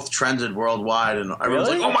 Both trended worldwide, and everyone's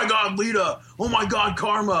Really? like, "Oh my God, Lita! Oh my God,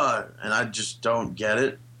 Karma!" And I just don't get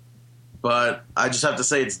it. But I just have to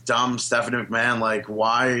say it's dumb, Stephanie McMahon. Like,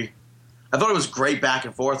 why? I thought it was great back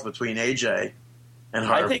and forth between AJ and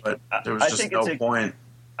her, but there was just no point.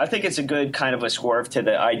 I think it's a good kind of a swerve to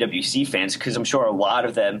the IWC fans because I'm sure a lot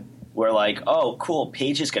of them were like, "Oh, cool,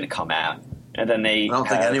 Paige is going to come out," and then I don't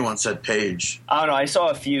think anyone said Paige. I don't know. I saw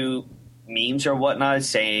a few memes or whatnot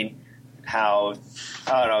saying how,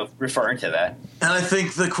 I don't know, referring to that. And I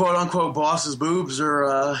think the quote-unquote boss's boobs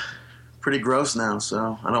are pretty gross now,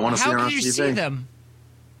 so I don't want to see her on TV. How did you see them?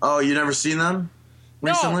 Oh, you never seen them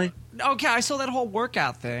recently? No. Okay, I saw that whole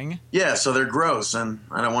workout thing. Yeah, so they're gross, and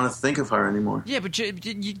I don't want to think of her anymore. Yeah, but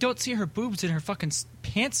you don't see her boobs in her fucking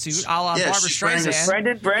pantsuit, a la Barbara she's wearing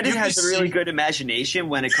Streisand. Brandon has a really good imagination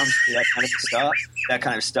when it comes to that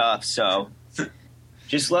kind of stuff. So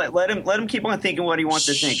just let him keep on thinking what he wants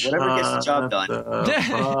to think. Whatever gets the job done.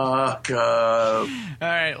 Fuck up. All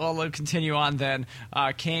right, well, we'll continue on then.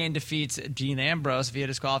 Kane defeats Dean Ambrose via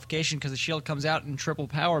disqualification because the Shield comes out and triple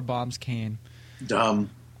power bombs Kane. Dumb.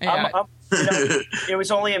 Yeah. It was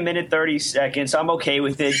only 1:30. I'm okay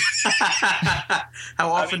with it. How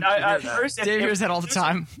often? Dave hears that all the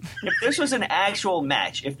time. If this was an actual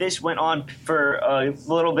match, if this went on for a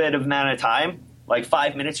little bit of amount of time, like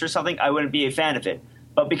 5 minutes or something, I wouldn't be a fan of it.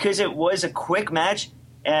 But because it was a quick match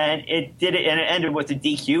and it ended with a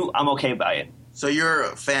DQ, I'm okay by it. So you're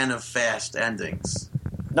a fan of fast endings?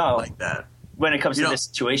 No, like that. When it comes to this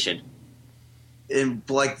situation,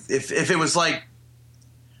 like if it was like,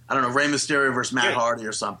 I don't know, Rey Mysterio versus Matt Hardy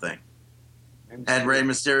or something, and Rey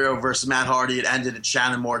Mysterio versus Matt Hardy, it ended and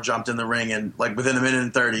Shannon Moore jumped in the ring and like within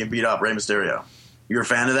 1:30 and beat up Rey Mysterio. You're a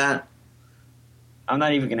fan of that? I'm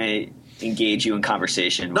not even going to engage you in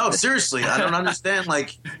conversation. No, seriously, I don't understand.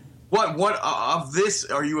 Like, what of this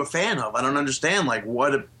are you a fan of? I don't understand. Like,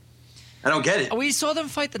 what? I don't get it. We saw them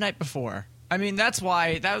fight the night before. I mean, that's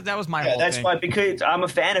why that was my whole that's thing. why, because I'm a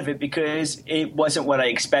fan of it because it wasn't what I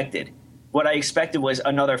expected. What I expected was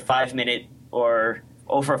another 5 minute or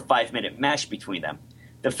over 5 minute match between them.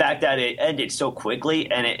 The fact that it ended so quickly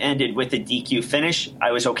and it ended with a DQ finish,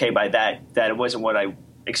 I was okay by that. That it wasn't what I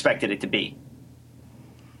expected it to be.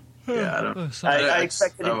 Yeah, I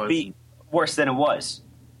expected it to be worse than it was.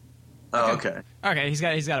 Oh, okay. Okay, he's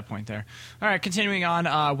got a point there. All right, continuing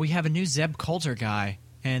on, we have a new Zeb Coulter guy,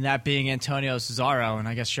 and that being Antonio Cesaro, and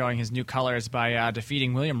I guess showing his new colors by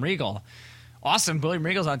defeating William Regal. Awesome, William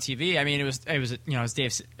Regal's on TV. I mean, it was as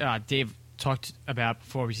Dave talked about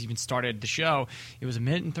before we even started the show, it was a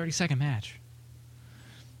 1:30 match,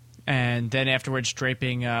 and then afterwards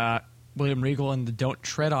draping William Regal in the "Don't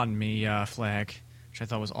Tread on Me" flag, which I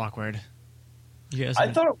thought was awkward. Yeah,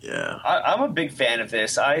 I'm a big fan of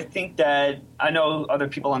this. I think that I know other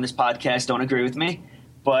people on this podcast don't agree with me,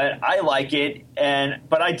 but I like it,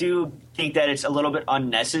 but I do think that it's a little bit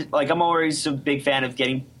unnecessary. Like, I'm always a big fan of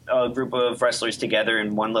getting a group of wrestlers together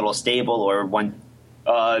in one little stable or one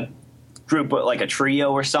group, like a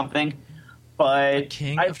trio or something. But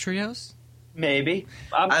King of trios, maybe.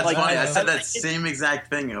 That's funny. I said that same exact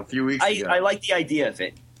thing a few weeks ago. I like the idea of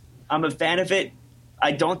it. I'm a fan of it.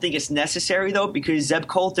 I don't think it's necessary, though, because Zeb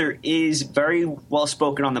Coulter is very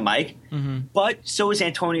well-spoken on the mic, but so is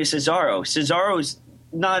Antonio Cesaro. Cesaro's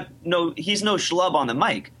he's no schlub on the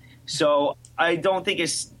mic, so I don't think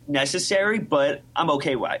it's necessary, but I'm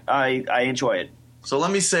okay with it. I enjoy it. So let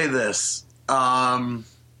me say this. In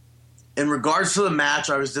regards to the match,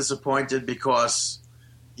 I was disappointed because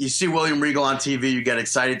you see William Regal on TV, you get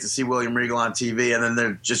excited to see William Regal on TV, and then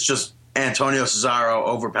they're just Antonio Cesaro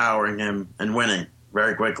overpowering him and winning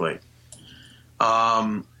very quickly.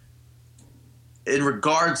 In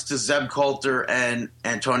regards to Zeb Coulter and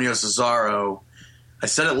Antonio Cesaro, I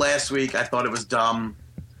said it last week. I thought it was dumb.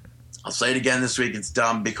 I'll say it again this week. It's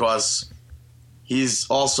dumb because he's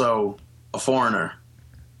also a foreigner.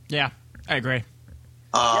 Yeah, I agree.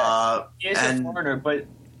 Yes, he is a foreigner, but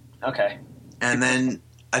okay. And then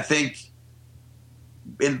I think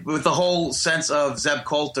with the whole sense of Zeb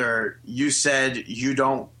Coulter, you said you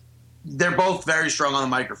don't. They're both very strong on the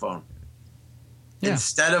microphone. Yeah.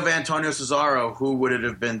 Instead of Antonio Cesaro, who would it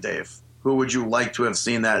have been, Dave? Who would you like to have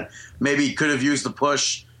seen that maybe could have used the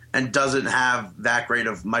push and doesn't have that great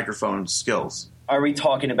of microphone skills? are we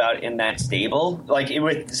talking about in that stable? Like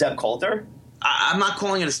with Zeb Coulter? I'm not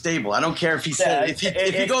calling it a stable. I don't care if he said if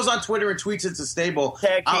he goes on Twitter and tweets it's a stable.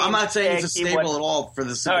 I'm not saying it's a stable at all for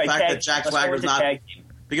the simple fact that Jack Swagger's not.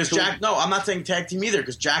 Because I'm not saying tag team either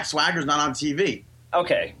because Jack Swagger's not on TV.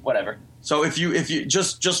 Okay, whatever. So if you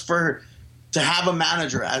just for to have a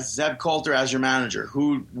manager as Zeb Coulter as your manager,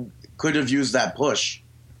 who could have used that push?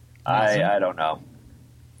 I don't know.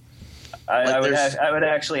 I would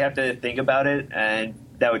actually have to think about it, and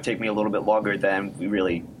that would take me a little bit longer than we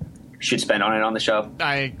really should spend on it on the show.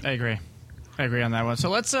 I agree. I agree on that one. So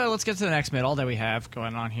let's get to the next middle that we have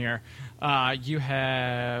going on here. You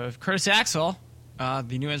have Curtis Axel,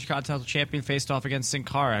 the new Intercontinental Champion, faced off against Sin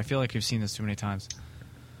Cara. I feel like you've seen this too many times.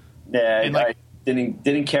 Yeah, I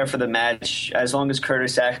didn't care for the match. As long as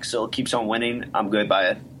Curtis Axel keeps on winning, I'm good by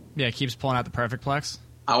it. Yeah, it keeps pulling out the perfect plex.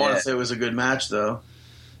 I want to say it was a good match, though.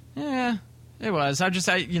 Yeah, it was.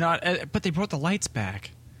 But they brought the lights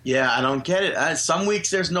back. Yeah, I don't get it. Some weeks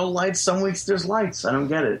there's no lights, some weeks there's lights. I don't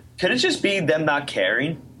get it. Could it just be them not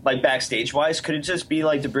caring, like backstage-wise? Could it just be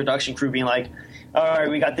like the production crew being like, all right,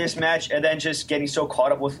 we got this match, and then just getting so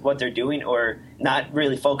caught up with what they're doing or not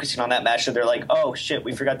really focusing on that match that they're like, oh, shit,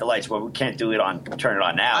 we forgot the lights. Well, we can't turn it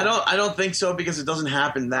on now. I don't think so because it doesn't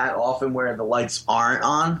happen that often where the lights aren't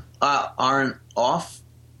off.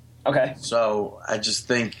 Okay. So I just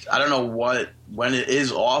think I don't know when it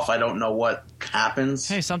is off. I don't know what happens.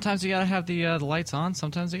 Hey, sometimes you gotta have the lights on.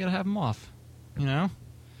 Sometimes you gotta have them off. You know,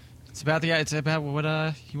 it's about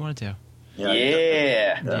what you want to do.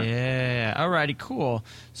 Yeah. Alrighty, cool.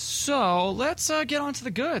 So let's get on to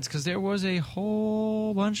the goods because there was a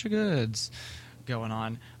whole bunch of goods going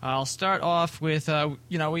on. I'll start off with,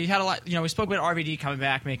 we had a lot, we spoke about RVD coming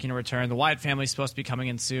back, making a return. The Wyatt family's supposed to be coming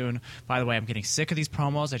in soon. By the way, I'm getting sick of these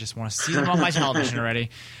promos. I just want to see them on my television already.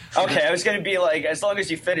 Okay, I was going to be like, as long as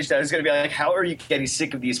you finish that, I was going to be like, how are you getting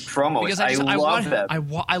sick of these promos? Because I love them.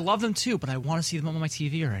 I love them too, but I want to see them on my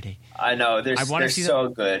TV already. I know, they're so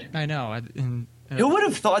good. I know. Who would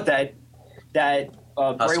have thought that Bray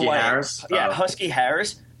Wyatt, Harris? Husky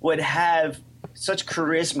Harris would have such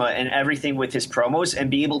charisma and everything with his promos and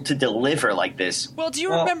be able to deliver like this. Well, do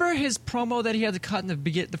you remember his promo that he had to cut in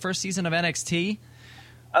the first season of NXT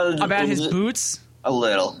about his boots? A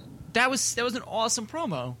little. That was an awesome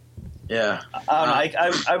promo. Yeah.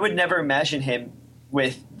 I would never imagine him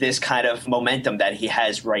with this kind of momentum that he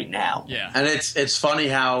has right now. Yeah. And it's funny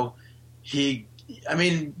how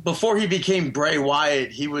before he became Bray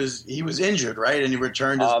Wyatt, he was injured, right? And he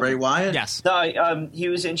returned as Bray Wyatt? Yes. No, he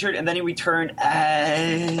was injured, and then he returned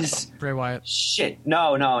as Bray Wyatt. Shit.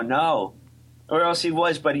 No. Or else he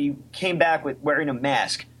was, but he came back with wearing a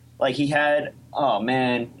mask. Like he had, oh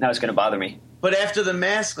man, now it's going to bother me. But after the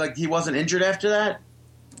mask, like he wasn't injured after that?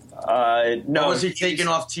 No. Or was he taken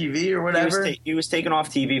off TV or whatever? He was taken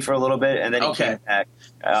off TV for a little bit, and then he came back.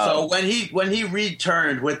 So when he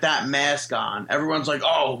returned with that mask on, everyone's like,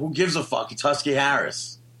 "Oh, who gives a fuck? It's Husky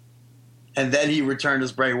Harris." And then he returned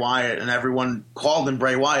as Bray Wyatt, and everyone called him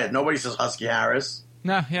Bray Wyatt. Nobody says Husky Harris.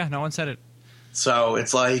 No one said it. So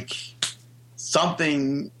it's like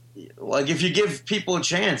something like if you give people a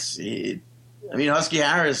chance. Husky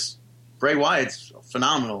Harris, Bray Wyatt's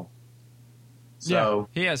phenomenal. So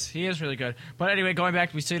yeah, he is really good. But anyway, going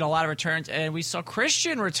back, we seen a lot of returns, and we saw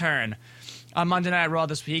Christian return on Monday Night Raw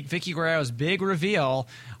this week. Vicky Guerrero's big reveal,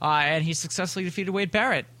 and he successfully defeated Wade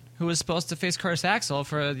Barrett, who was supposed to face Curtis Axel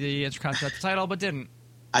for the Intercontinental title, but didn't.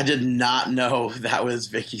 I did not know that was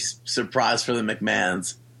Vicky's surprise for the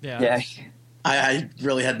McMahons. Yeah. I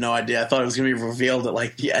really had no idea. I thought it was going to be revealed at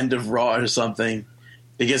like the end of Raw or something,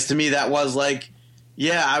 because to me that was like,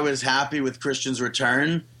 yeah, I was happy with Christian's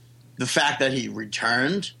return. The fact that he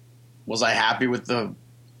returned, was I happy with the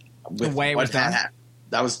way it was done?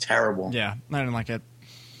 That was terrible. Yeah, I didn't like it.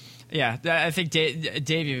 Yeah, I think Dave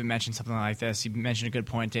even mentioned something like this. You mentioned a good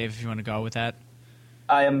point, Dave, if you want to go with that.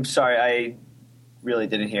 I am sorry, I really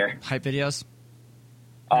didn't hear. Hype videos?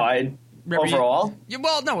 Overall?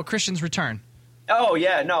 No, Christian's return. Oh,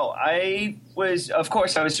 yeah, no. Of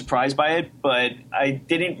course I was surprised by it, but I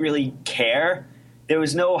didn't really care. There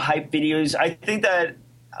was no hype videos. I think that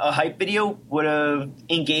a hype video would have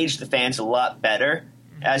engaged the fans a lot better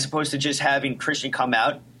as opposed to just having Christian come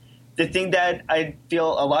out. The thing that I feel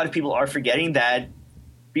a lot of people are forgetting that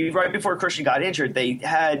right before Christian got injured, they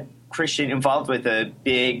had Christian involved with a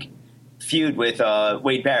big feud with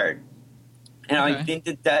Wade Barrett. And I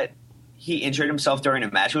think that he injured himself during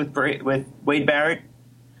a match with Wade Barrett.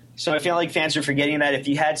 So I feel like fans are forgetting that if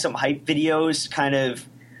you had some hype videos kind of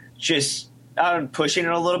just pushing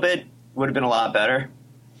it a little bit, would have been a lot better.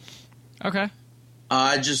 Okay.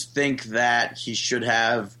 I just think that he should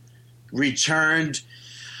have returned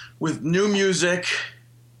with new music.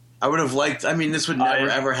 I would have liked. I mean, this would never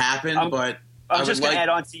ever happen. But I'm just going to add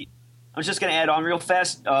on. I'm just going to add on real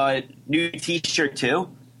fast. New T-shirt too.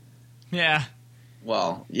 Yeah.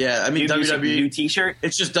 Well, yeah. I mean, new WWE new T-shirt.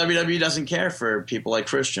 It's just WWE doesn't care for people like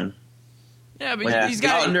Christian. Yeah, but he's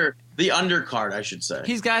got the undercard, I should say.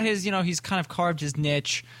 He's got his, he's kind of carved his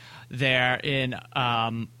niche there in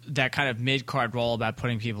that kind of mid-card role about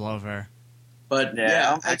putting people over. But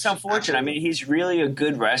it's unfortunate. I mean, he's really a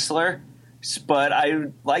good wrestler, but I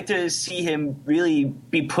would like to see him really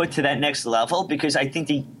be put to that next level because I think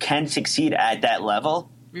he can succeed at that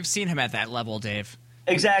level. We've seen him at that level, Dave.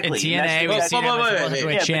 Exactly. In TNA, we've seen him as a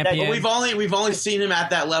heavyweight champion. But we've only seen him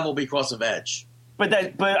at that level because of Edge.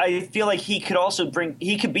 But I feel like he could also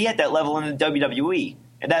be at that level in the WWE,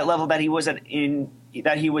 at that level that he was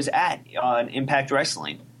at on Impact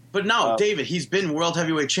Wrestling. But no, David, he's been World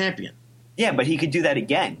Heavyweight Champion. Yeah, but he could do that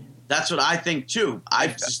again. That's what I think too. I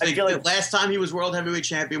think the last time he was World Heavyweight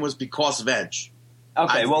Champion was because of Edge.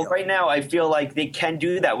 Okay, right now I feel like they can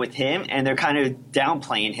do that with him, and they're kind of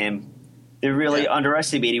downplaying him. They're really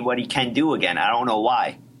underestimating what he can do again. I don't know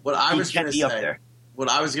why. What I was going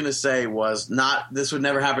to say was this would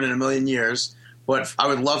never happen in a million years, but I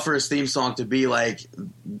would love for his theme song to be like,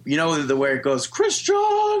 the where it goes,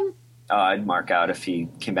 Christian. I'd mark out if he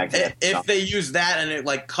came back to that. If they use that and it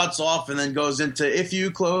like cuts off and then goes into if you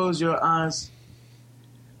close your eyes.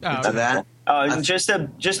 To that. Just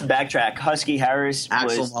backtrack. Husky Harris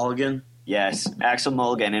Axel Mulligan. Yes, Axel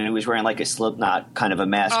Mulligan, and he was wearing like a Slipknot kind of a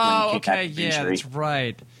mask. Oh, okay, yeah, that's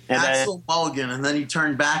right. And Axel Mulligan, and then he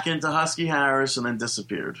turned back into Husky Harris and then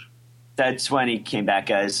disappeared. That's when he came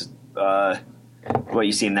back as what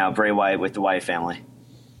you see now, Bray Wyatt with the Wyatt family.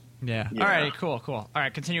 Yeah. All right, cool. All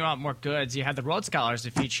right, continue on more goods. You had the Road Scholars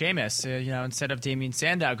defeat Sheamus. Instead of Damien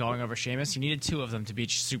Sandow going over Sheamus, you needed two of them to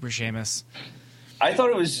beat Super Sheamus. I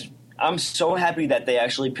thought it was... I'm so happy that they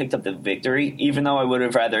actually picked up the victory, even though I would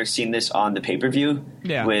have rather seen this on the pay-per-view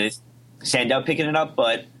with Sandow picking it up.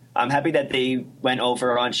 But I'm happy that they went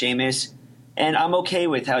over on Sheamus, and I'm okay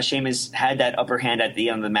with how Sheamus had that upper hand at the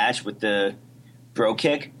end of the match with the bro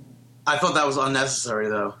kick. I thought that was unnecessary,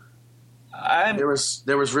 though. There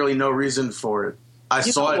was really no reason for it. I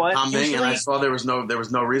saw it coming, and I saw there was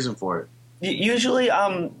no reason for it. Usually,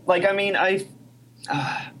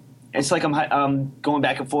 it's like I'm going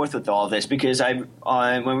back and forth with all of this because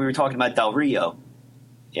when we were talking about Del Rio,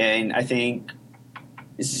 and I think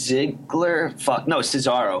Cesaro,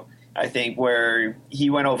 I think, where he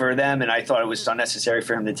went over them, and I thought it was unnecessary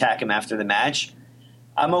for him to attack him after the match.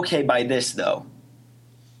 I'm okay by this, though.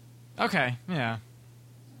 Okay, yeah.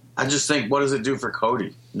 I just think, what does it do for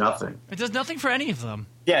Cody? Nothing. It does nothing for any of them.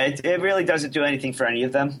 Yeah, it really doesn't do anything for any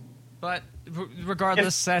of them. But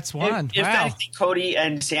regardless, that's one. If anything, Cody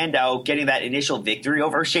and Sandow getting that initial victory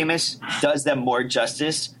over Sheamus does them more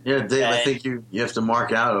justice. Yeah, Dave, I think you have to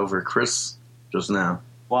mark out over Chris just now.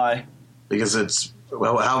 Why? Because it's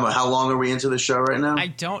how long are we into the show right now? I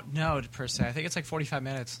don't know per se. I think it's like 45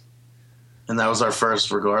 minutes. And that was our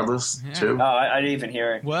first, regardless, too. Oh, I didn't even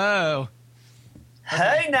hear it. Whoa.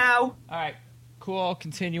 Hey now. All right, cool.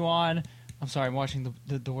 Continue on. I'm sorry, I'm watching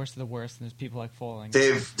the worst of the worst, and there's people like falling.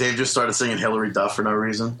 Dave just started singing Hillary Duff for no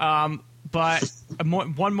reason. But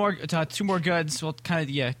two more goods. Well, kind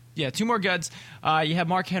of, two more goods. You have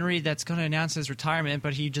Mark Henry that's going to announce his retirement,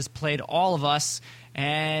 but he just played all of us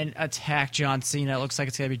and attacked John Cena. It looks like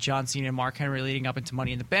it's going to be John Cena and Mark Henry leading up into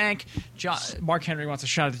Money in the Bank. Mark Henry wants a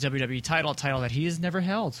shot at the WWE title, a title that he has never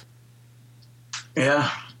held. Yeah.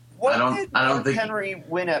 I don't think Mark Henry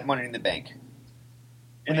win at Money in the Bank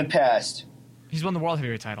in the past? He's won the World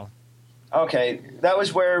Heavyweight title. Okay, that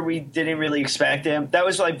was where we didn't really expect him. That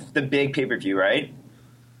was like the big pay-per-view, right?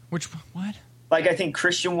 What? Like, I think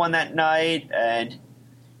Christian won that night and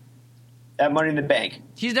at Money in the Bank.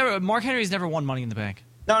 Mark Henry's never won Money in the Bank.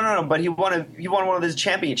 No, but he won one of his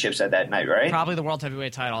championships at that night, right? Probably the World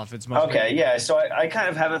Heavyweight title if it's most. Okay, yeah. So I kind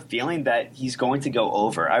of have a feeling that he's going to go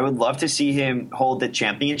over. I would love to see him hold the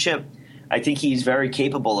championship. I think he's very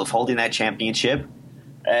capable of holding that championship.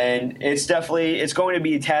 And it's going to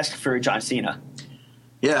be a task for John Cena.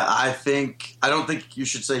 Yeah, I don't think you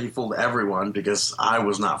should say he fooled everyone because I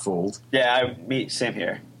was not fooled. Yeah, same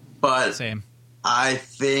here. But same. I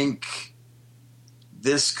think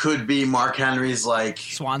this could be Mark Henry's like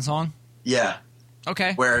swan song. Yeah.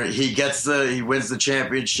 Okay. Where he wins the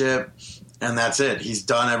championship, and that's it. He's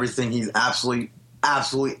done everything he's absolutely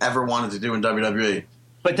ever wanted to do in WWE.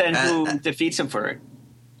 But then who defeats him for it?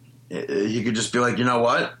 He could just be like, you know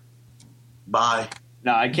what? Bye.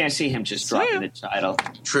 No, I can't see him just dropping the title.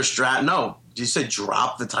 Trish Stratus. No. Did you say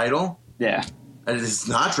drop the title? Yeah. And he's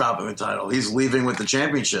not dropping the title. He's leaving with the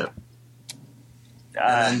championship.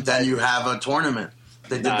 And then you have a tournament.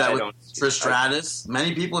 They did that with Trish Stratus.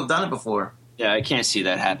 Many people have done it before. Yeah, I can't see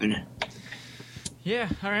that happening. Yeah,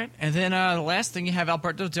 all right. And then the last thing, you have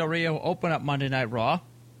Alberto Del Rio open up Monday Night Raw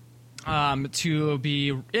to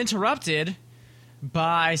be interrupted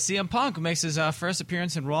by CM Punk, who makes his first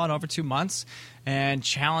appearance in Raw in over 2 months and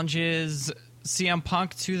challenges CM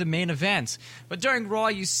Punk to the main event. But during Raw,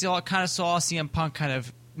 you kind of saw CM Punk kind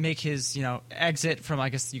of make his exit from, I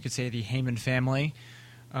guess you could say, the Heyman family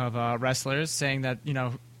of wrestlers, saying that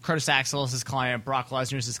Curtis Axel is his client, Brock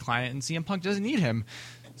Lesnar is his client, and CM Punk doesn't need him.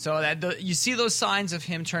 So that you see those signs of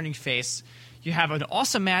him turning face. You have an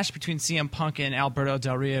awesome match between CM Punk and Alberto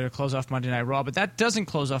Del Rio to close off Monday Night Raw, but that doesn't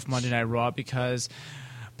close off Monday Night Raw because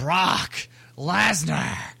Brock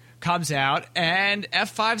Lesnar comes out and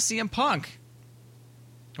F5 CM Punk.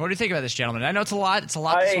 What do you think about this, gentlemen? I know it's a lot. It's a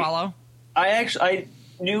lot to swallow. I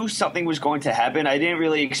knew something was going to happen. I didn't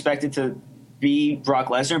really expect it to be Brock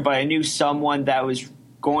Lesnar, but I knew someone that was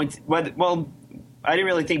going to – well, I didn't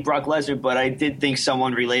really think Brock Lesnar, but I did think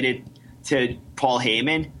someone related to Paul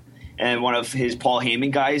Heyman, and one of his Paul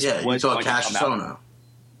Heyman guys was going to come out.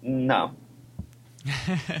 No.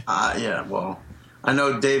 Yeah, well, I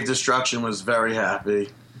know Dave Destruction was very happy.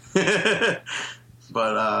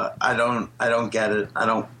 But I don't get it.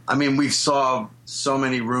 I mean, we saw so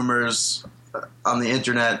many rumors on the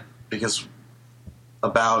internet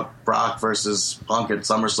about Brock versus Punk at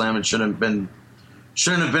SummerSlam. It shouldn't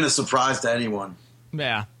have been a surprise to anyone.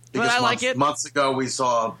 Yeah, because but I like it. Months ago we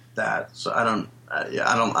saw that, so I'm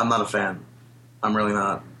not a fan. I'm really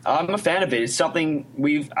not. I'm a fan of it. It's something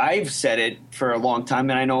I've said it for a long time,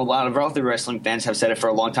 and I know a lot of other wrestling fans have said it for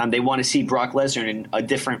a long time. They want to see Brock Lesnar in a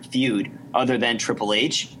different feud other than Triple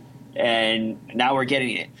H, and now we're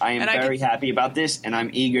getting it. I am very happy about this, and I'm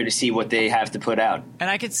eager to see what they have to put out. And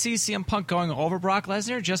I could see CM Punk going over Brock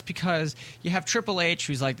Lesnar just because you have Triple H,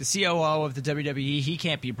 who's like the COO of the WWE. He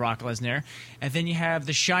can't beat Brock Lesnar. And then you have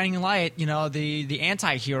the shining light, the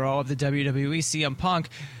anti-hero of the WWE, CM Punk,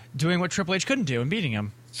 doing what Triple H couldn't do and beating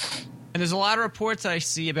him. And there's a lot of reports that I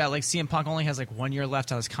see about CM Punk only has 1 year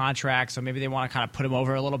left on his contract, so maybe they want to kind of put him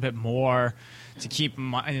over a little bit more to keep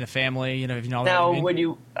him in the family. If you know. Now, what I mean. would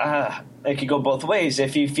you? It could go both ways.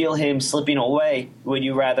 If you feel him slipping away, would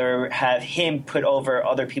you rather have him put over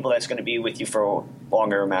other people that's going to be with you for a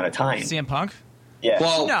longer amount of time? CM Punk. Yeah.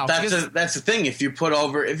 Well, no, that's the thing. If you put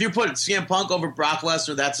CM Punk over Brock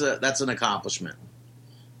Lesnar, that's an accomplishment.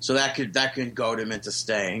 So that could goad him into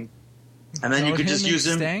staying. And then you could just use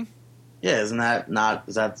him. Staying? Yeah, is that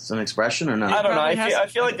an expression or not? I don't know. I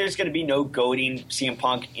feel like there's going to be no goading CM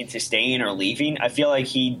Punk into staying or leaving. I feel like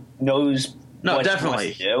he knows what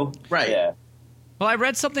definitely. he wants to do. Right. Yeah. Well, I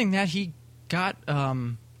read something that he got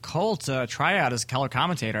Cole to try out as a color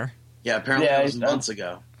commentator. Yeah, apparently that was months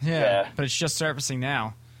ago. Yeah, but it's just surfacing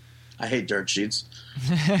now. I hate dirt sheets.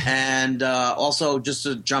 And also, just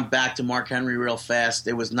to jump back to Mark Henry real fast,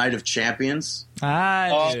 it was Night of Champions.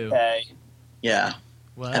 Okay. Yeah.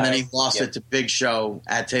 Well, and then he lost it to Big Show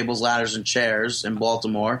at Tables, Ladders, and Chairs in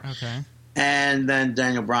Baltimore. Okay. And then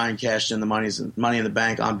Daniel Bryan cashed in the Money in the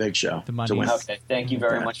Bank on Big Show to win. Okay, thank you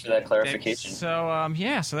very much for that clarification. So,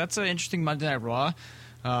 so that's an interesting Monday Night Raw.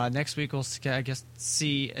 Next week we'll, I guess,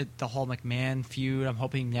 see the whole McMahon feud. I'm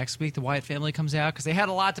hoping next week the Wyatt family comes out because they had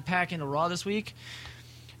a lot to pack into Raw this week.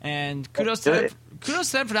 And kudos to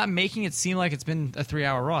them for not making it seem like it's been a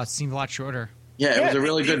 3-hour Raw. It seemed a lot shorter. Yeah, it was a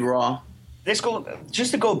really good Raw.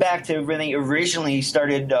 Just to go back to when they originally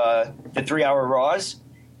started the 3-hour Raws,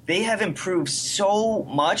 they have improved so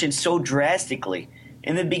much and so drastically.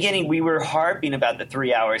 In the beginning, we were harping about the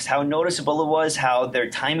 3 hours, how noticeable it was, how their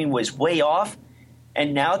timing was way off,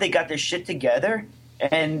 and now they got their shit together.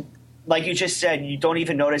 And like you just said, you don't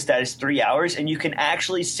even notice that it's 3 hours, and you can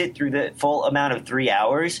actually sit through the full amount of 3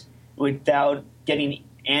 hours without getting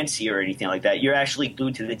antsy or anything like that. You're actually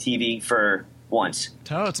glued to the TV for once.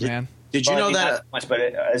 Totes, man. Did you know that? Much, but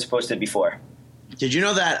as opposed to before. Did you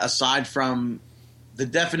know that aside from the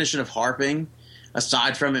definition of harping,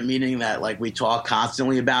 aside from it meaning that we talk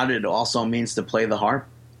constantly about it also means to play the harp?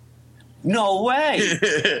 No way.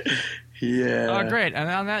 Yeah. Oh, great. And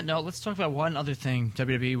on that note, let's talk about one other thing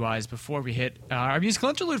WWE-wise before we hit our musical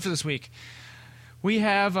interlude for this week. We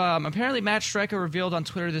have apparently Matt Striker revealed on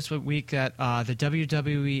Twitter this week that the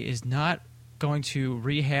WWE is not going to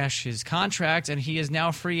rehash his contract, and he is now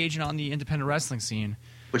a free agent on the independent wrestling scene.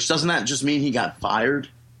 Which doesn't that just mean he got fired?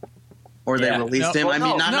 Or they released him?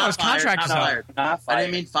 Well, his contract is fired. Not fired. I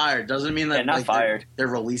didn't mean fired. Doesn't mean that not fired. They're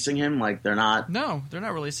releasing him. They're not. No, they're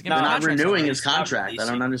not releasing him. They're not renewing his contract. I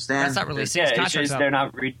don't understand. That's not releasing his contract. They're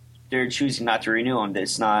not. they're choosing not to renew him.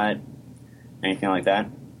 It's not anything like that.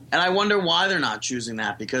 And I wonder why they're not choosing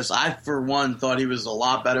that, because I, for one, thought he was a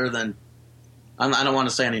lot better than... I don't want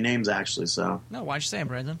to say any names, actually, so... No, why'd you say him,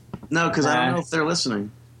 Brandon? No, because I don't know if they're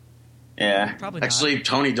listening. Yeah. Probably not. Actually,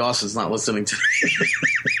 Tony Dawson's not listening to me.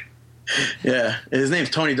 Yeah, his name's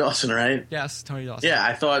Tony Dawson, right? Yes, Tony Dawson. Yeah,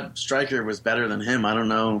 I thought Stryker was better than him. I don't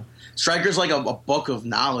know. Stryker's like a book of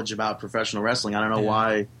knowledge about professional wrestling. I don't know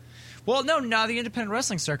why. Well, no, now the independent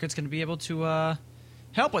wrestling circuit's going to be able to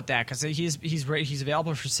help with that, because he's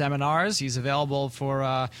available for seminars. He's available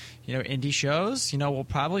for indie shows. We'll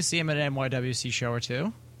probably see him at an NYWC show or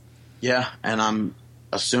two. Yeah, and I'm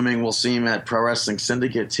assuming we'll see him at Pro Wrestling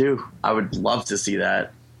Syndicate too. I would love to see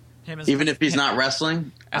that. Even if he's not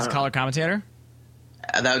wrestling. As a color commentator?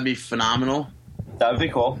 That would be phenomenal. That would be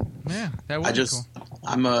cool. Yeah, that would be cool.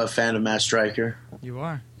 I'm a fan of Matt Stryker. You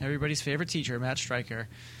are. Everybody's favorite teacher, Matt Stryker.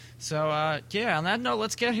 So, on that note,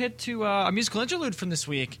 let's get hit to a musical interlude from this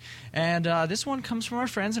week. And this one comes from our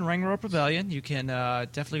friends in Ring Rope Rebellion. You can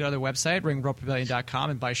definitely go to their website,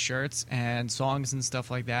 ringroperebellion.com, and buy shirts and songs and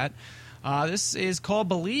stuff like that. This is called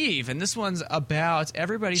Believe, and this one's about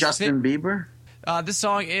everybody's... Justin Bieber? This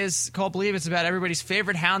song is called Believe. It's about everybody's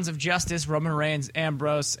favorite hounds of justice, Roman Reigns,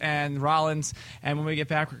 Ambrose, and Rollins. And when we get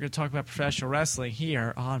back, we're going to talk about professional wrestling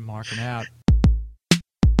here on Markin Out.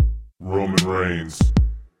 Roman Reigns,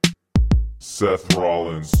 Seth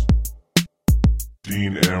Rollins,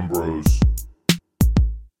 Dean Ambrose,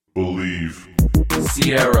 Believe.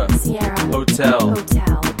 Sierra, Hotel,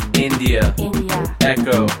 India,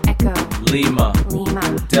 Echo, Lima,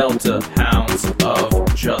 Delta, Hounds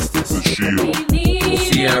of Justice. The Shield.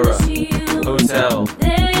 Sierra, Hotel,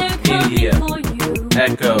 India,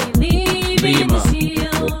 Echo,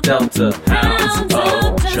 Lima, Delta, Hounds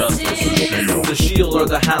of Justice. The Shield are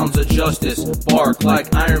the Hounds of Justice. Bark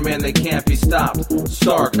like Iron Man, they can't be stopped.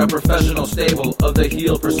 Stark, a professional stable of the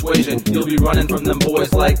heel persuasion. You'll be running from them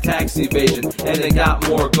boys like tax evasion. And they got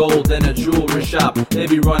more gold than a jewelry shop. They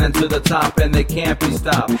be running to the top and they can't be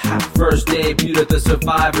stopped. First debuted at the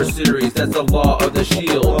Survivor Series. That's the law of the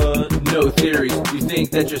Shield. No theories. You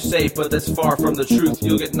think that you're safe, but that's far from the truth.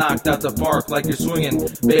 You'll get knocked out the park like you're swinging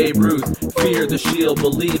Babe Ruth. Fear the Shield,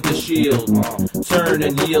 believe the Shield. Turn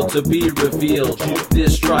and yield to be revealed.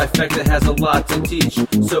 This trifecta has a lot to teach,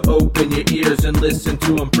 so open your ears and listen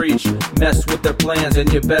to them preach. Mess with their plans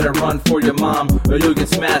and you better run for your mom, or you'll get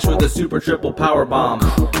smashed with a super triple power bomb.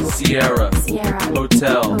 Sierra,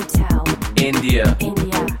 Hotel, India,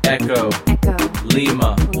 Echo,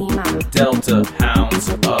 Lima, Delta, Hounds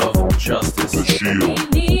of Justice. The Shield.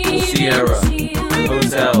 Sierra,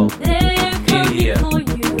 Hotel, India,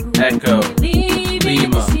 Echo,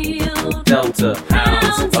 Lima, Delta,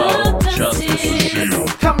 Hounds of Justice.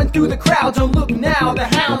 Coming through the crowd, don't look now. The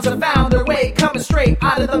hounds have found their way, coming straight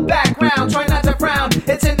out of the background. Try not to frown,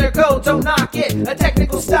 it's in their code, don't knock it. A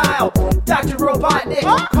technical style, Dr. Robotnik,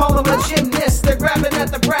 call them a gymnast. They're grabbing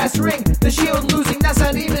at the brass ring. The Shield losing, that's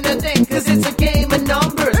not even a thing, cause it's a game of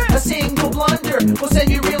numbers. A single blunder will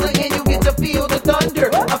send you reeling and you get to feel the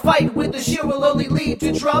thunder. A fight with the Shield will only lead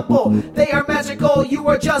to trouble. They are magical, you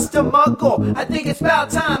are just a muggle. I think it's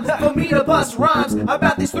about time for me to bust rhymes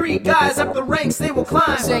about these three guys up the ranks they will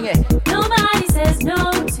climb. Sing it. Nobody says no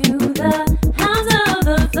to the hounds of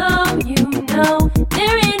the flow. You know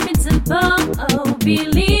they're invincible. Oh,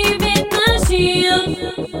 believe in the Shield.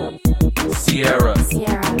 Sierra,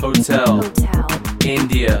 Hotel,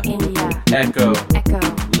 India, Echo,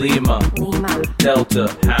 Lima, Delta,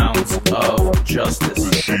 Hounds of Justice.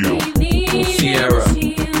 The Shield. Sierra,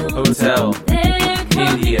 Hotel,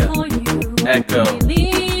 India, Echo,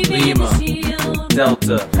 Lima,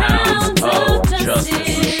 Delta, Hounds of Justice.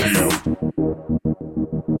 Shield.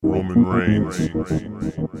 Roman Reigns,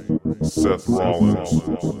 Seth Rollins,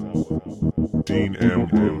 Dean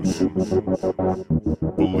Ambrose,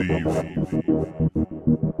 Believe.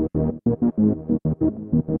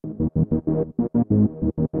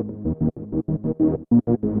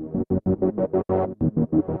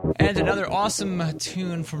 And another awesome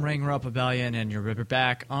tune from Ring Rope Rebellion, and you're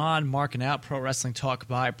back on Markin Out, Pro Wrestling Talk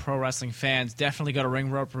by Pro Wrestling Fans. Definitely go to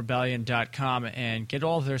ringroperebellion.com and get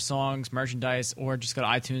all of their songs, merchandise, or just go to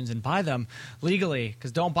iTunes and buy them legally,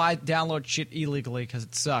 because don't download shit illegally, because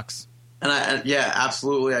it sucks. And yeah,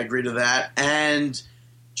 absolutely, I agree to that. And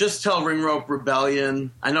just tell Ring Rope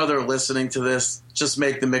Rebellion, I know they're listening to this, just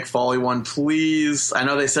make the Mick Foley one, please. I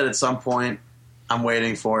know they said at some point, I'm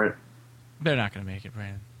waiting for it. They're not going to make it,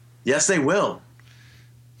 Brandon. Yes, they will.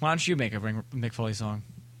 Why don't you make a Mick Foley song?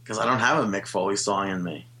 Because I don't have a Mick Foley song in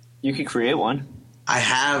me. You could create one. I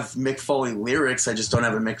have Mick Foley lyrics. I just don't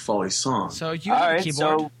have a Mick Foley song. So you All have a right,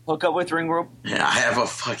 keyboard. so hook up with Ring Rope. Yeah, I have a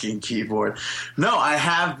fucking keyboard. No, I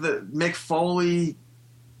have the Mick Foley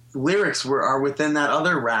lyrics are within that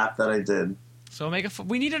other rap that I did. So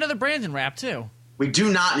we need another Brandon rap too. We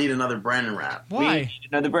do not need another Brandon rap. We Why? need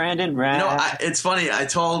another Brandon rap. It's funny. I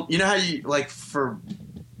told how you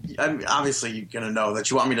obviously you're gonna know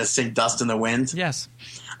that you want me to sing "Dust in the Wind." Yes.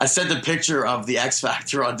 I sent a picture of the X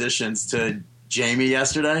Factor auditions to Jamie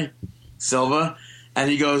yesterday, Silva, and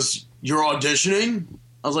he goes, "You're auditioning?"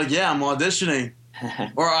 I was like, "Yeah, I'm auditioning."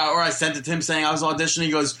 or I sent it to him saying I was auditioning.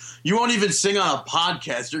 He goes, "You won't even sing on a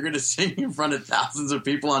podcast. You're going to sing in front of thousands of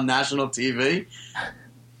people on national TV."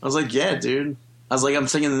 I was like, "Yeah, dude." I was like, "I'm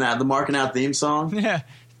singing the Markin Out theme song." Yeah.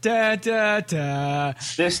 Da da da.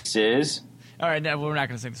 This is... All right, now we're not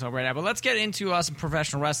going to sing the song right now, but let's get into some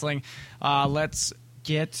professional wrestling. Let's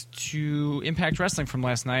get to Impact Wrestling from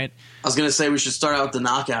last night. I was going to say we should start out with the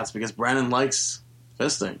knockouts because Brandon likes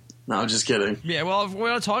fisting. No, I'm just kidding. Yeah, well, if we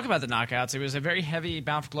want to talk about the knockouts, it was a very heavy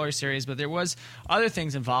Bound for Glory series, but there was other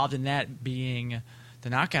things involved in that being the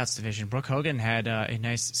knockouts division. Brooke Hogan had a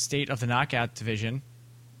nice state of the knockout division,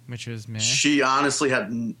 which was meh. She honestly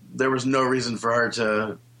there was no reason for her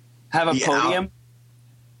to Have a be podium? out.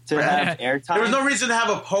 To have airtime? There was no reason to have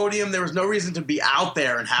a podium. There was no reason to be out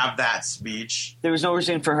there and have that speech. There was no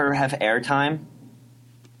reason for her to have airtime?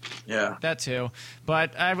 Yeah. That too.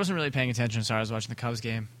 But I wasn't really paying attention, so I was watching the Cubs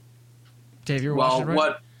game. Dave, you were Well, watching it,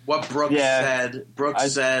 right? what Brooke said,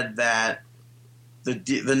 said that the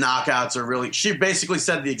knockouts are really... She basically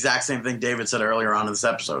said the exact same thing David said earlier on in this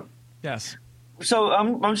episode. Yes. So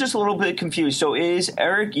I'm just a little bit confused. So is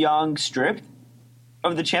Eric Young stripped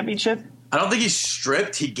of the championship? I don't think he's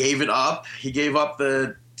stripped. He gave it up. He gave up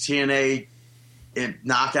the TNA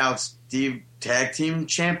Knockouts Tag Team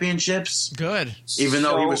Championships. Good. Even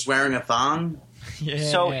though he was wearing a thong. Yeah.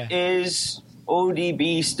 So is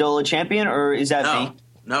ODB still a champion, or is that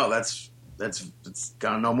No, that's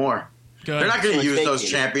gone no more. Good. They're not going So to it's use those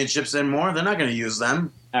vacated. championships anymore. They're not going to use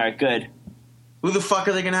them. All right, good. Who the fuck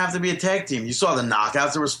are they going to have to be a tag team? You saw the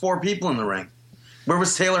knockouts. There was 4 people in the ring. Where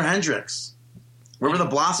was Taylor Hendricks? Where were the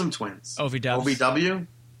Blossom Twins? OVW?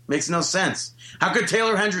 Makes no sense. How could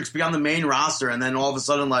Taylor Hendricks be on the main roster and then all of a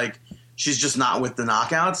sudden, like, she's just not with the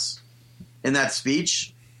knockouts in that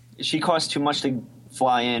speech? She costs too much to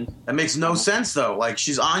fly in. That makes no sense, though. Like,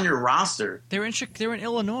 she's on your roster. They were in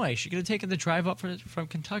Illinois. She could have taken the drive up from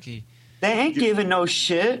Kentucky. They ain't giving no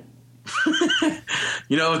shit.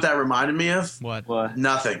 You know what that reminded me of? What?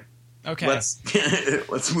 Nothing. Okay.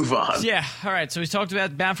 Let's move on. Yeah, all right. So we talked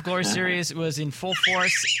about Bound for Glory series. It was in full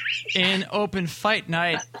force in open fight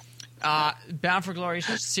night. Bound for Glory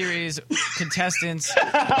series contestants.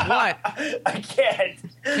 What? I can't.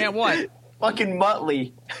 Can't what? Fucking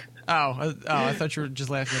Muttley. Oh, I thought you were just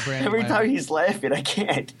laughing at Brandon. Every time he's laughing, I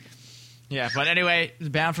can't. Yeah, but anyway, the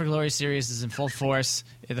Bound for Glory series is in full force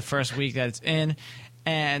in the first week that it's in.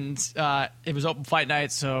 And it was open fight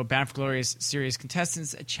night, so Bound for Glory's series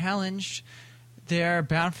contestants challenged their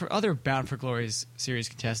other Bound for Glory's series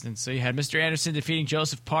contestants. So you had Mr. Anderson defeating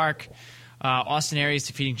Joseph Park, Austin Aries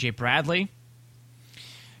defeating Jay Bradley,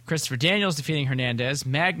 Christopher Daniels defeating Hernandez,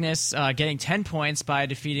 Magnus getting 10 points by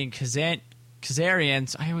defeating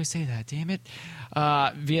Kazarian. I always say that, damn it,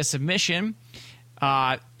 via submission.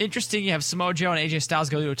 Interesting, you have Samoa Joe and AJ Styles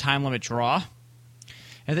go to a time limit draw.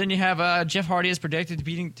 And then you have Jeff Hardy as predicted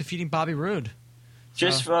defeating Bobby Roode.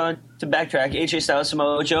 Just to backtrack, AJ Styles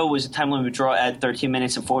Samoa Joe was a time limit draw at 13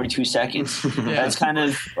 minutes and 42 seconds. That's kind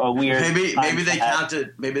of a weird. Maybe they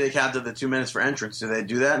counted the 2 minutes for entrance. Do they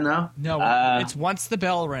do that now? No, it's once the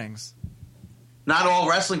bell rings. Not all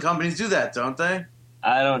wrestling companies do that, don't they?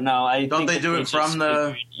 I don't know. Don't they do it from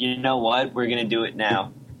the? You know what? We're gonna do it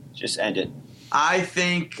now. Just end it. I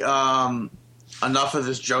think enough of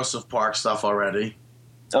this Joseph Park stuff already.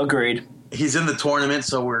 Agreed. He's in the tournament,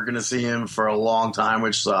 so we're going to see him for a long time,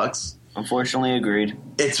 which sucks. Unfortunately, agreed.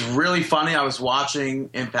 It's really funny. I was watching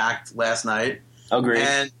Impact last night. Agreed.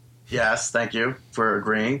 And yes, thank you for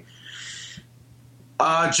agreeing.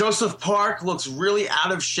 Joseph Park looks really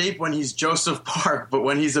out of shape when he's Joseph Park, but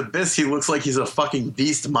when he's Abyss, he looks like he's a fucking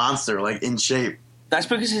beast monster, like in shape. That's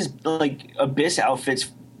because his Abyss outfits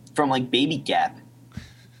from Baby Gap.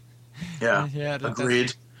 Yeah,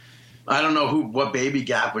 agreed. I don't know what Baby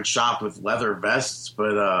Gap would shop with leather vests,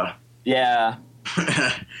 but yeah.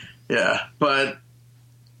 Yeah, but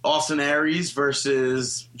Austin Aries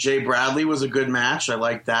versus Jay Bradley was a good match. I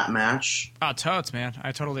liked that match. Oh, totes, man.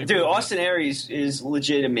 I totally agree. Dude, Austin Aries is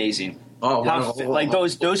legit amazing. Oh,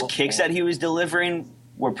 those kicks that he was delivering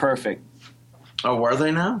were perfect. Oh, were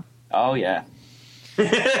they now? Oh, yeah.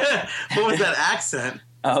 What was that accent?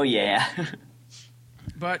 Oh, yeah.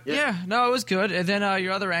 But no, it was good. And then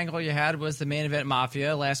your other angle you had was the main event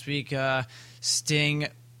Mafia. Last week, Sting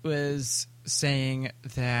was saying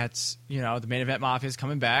that, the main event Mafia is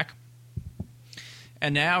coming back.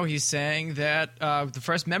 And now he's saying that the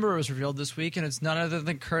first member was revealed this week, and it's none other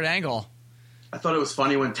than Kurt Angle. I thought it was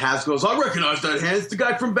funny when Taz goes, I recognize that hand. It's the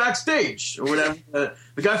guy from backstage or whatever.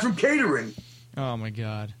 The guy from catering. Oh, my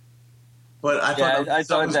God. But I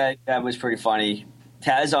thought that was pretty funny.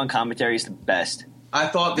 Taz on commentary is the best. I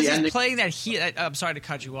thought the ending. He's playing that heel. I'm sorry to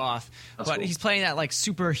cut you off, but cool. He's playing that like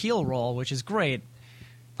super heel role, which is great.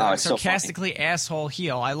 Oh, it's sarcastically so funny. Asshole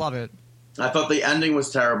heel. I love it. I thought the ending was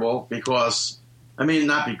terrible because,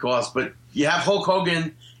 not because, but you have Hulk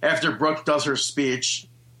Hogan after Brooke does her speech,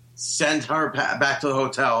 send her back to the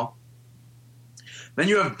hotel. Then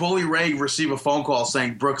you have Bully Ray receive a phone call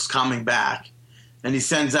saying Brooke's coming back, and he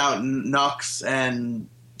sends out Nux and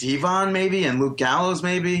Devon maybe and Luke Gallows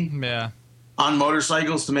maybe. Yeah. On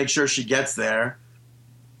motorcycles to make sure she gets there.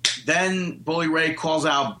 Then Bully Ray calls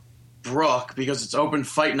out Brooke because it's open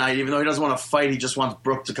fight night. Even though he doesn't want to fight, he just wants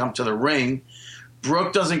Brooke to come to the ring.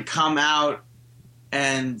 Brooke doesn't come out,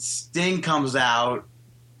 and Sting comes out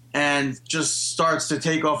and just starts to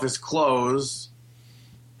take off his clothes.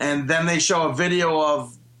 And then they show a video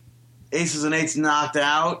of Aces and Eights knocked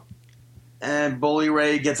out, and Bully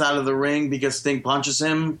Ray gets out of the ring because Sting punches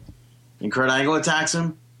him, and Kurt Angle attacks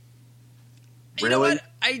him. You know what?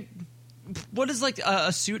 What does like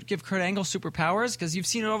a suit give Kurt Angle superpowers? Because you've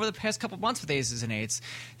seen it over the past couple months with Aces and Eights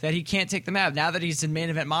that he can't take them out. Now that he's in Main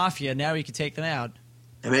Event Mafia, now he can take them out.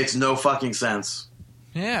 It makes no fucking sense.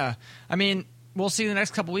 Yeah, we'll see in the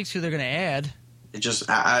next couple weeks who they're going to add. It just,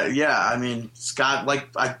 Scott.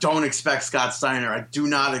 I don't expect Scott Steiner. I do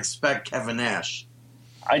not expect Kevin Nash.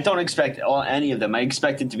 I don't expect any of them. I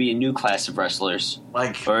expect it to be a new class of wrestlers. Or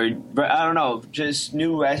I don't know, just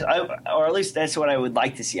new, or at least that's what I would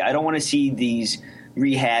like to see. I don't want to see these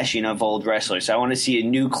rehashing of old wrestlers. I want to see a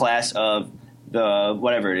new class of the,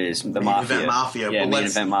 whatever it is, the Main Mafia. Event Mafia. Yeah, Main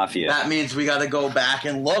Event Mafia. That means we got to go back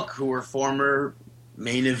and look who are former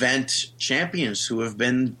Main Event champions, who have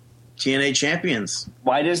been TNA champions.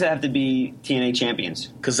 Why does it have to be TNA champions?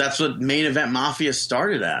 Because that's what Main Event Mafia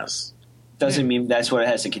started as. Doesn't mean that's what it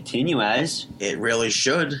has to continue as. It really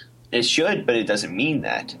should. It should, but it doesn't mean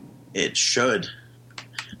that. It should.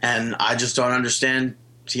 And I just don't understand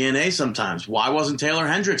TNA sometimes. Why wasn't Taylor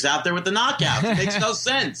Hendricks out there with the knockouts? It makes no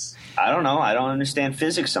sense. I don't know. I don't understand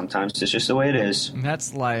physics sometimes. It's just the way it is.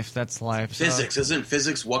 That's life. Physics. Isn't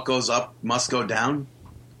physics what goes up must go down?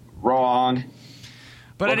 Wrong.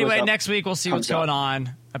 But What anyway, goes up next week we'll see what's comes going up.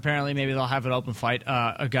 on. Apparently maybe they'll have an open fight,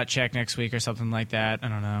 a gut check next week or something like that. I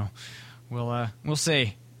don't know. We'll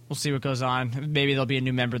see. We'll see what goes on. Maybe there'll be a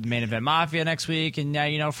new member of the Main Event Mafia next week, and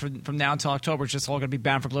now from now until October, it's just all going to be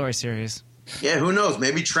Bound for Glory series. Yeah, who knows?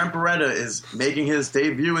 Maybe Trent Beretta is making his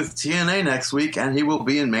debut with TNA next week, and he will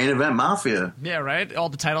be in Main Event Mafia. Yeah, right? All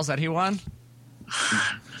the titles that he won?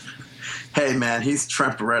 Hey, man, he's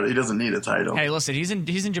Trent Beretta. He doesn't need a title. Hey, listen, he's in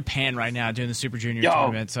Japan right now doing the Super Junior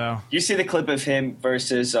tournament. So you see the clip of him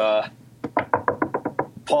versus Paul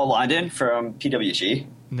London from PWG?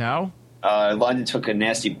 No. London took a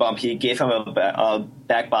nasty bump. He gave him a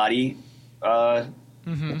back body.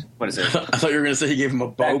 What is it? I thought you were going to say he gave him a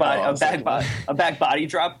bobo. A back body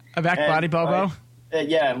drop. A back body bobo?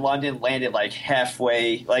 Yeah, and London landed like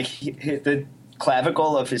halfway, like he hit the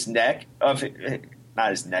clavicle of his neck, not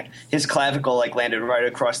his neck, his clavicle like landed right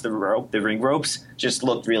across the ring ropes. Just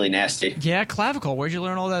looked really nasty. Yeah, clavicle. Where'd you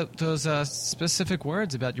learn all those specific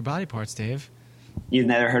words about your body parts, Dave? You've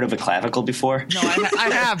never heard of a clavicle before? No, I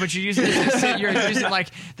have, but you're using like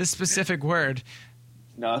the specific word.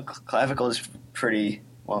 No, clavicle is pretty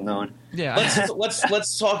well known. Yeah.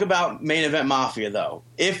 Let's talk about Main Event Mafia though.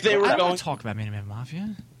 If they were I don't going want to talk about Main Event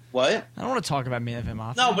Mafia. What? I don't want to talk about Main Event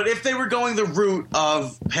Mafia. No, but if they were going the route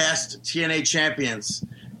of past TNA champions,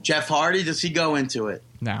 Jeff Hardy, does he go into it?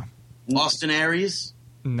 No. Austin Aries?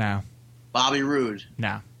 No. Bobby Roode?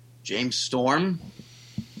 No. James Storm?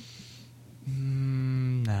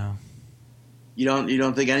 No. You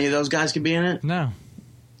don't think any of those guys could be in it? No.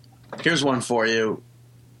 Here's one for you.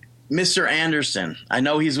 Mr. Anderson. I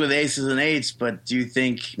know he's with Aces and Eights, but do you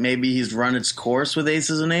think maybe he's run its course with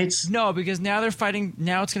Aces and Eights? No, because now they're fighting.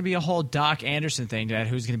 Now it's going to be a whole Doc Anderson thing that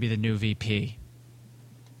who's going to be the new VP.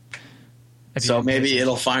 So maybe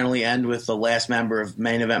it'll finally end with the last member of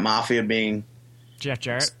Main Event Mafia being Jeff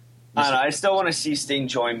Jarrett. I don't know. I still want to see Sting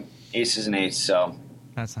join Aces and Eights, so.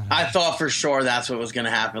 That's not I thought for sure that's what was going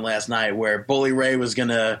to happen last night, where Bully Ray was going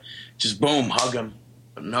to just, boom, hug him.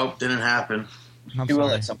 But nope, didn't happen. He will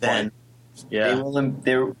at some point. Yeah.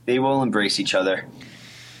 They will embrace each other.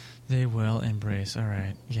 They will embrace. All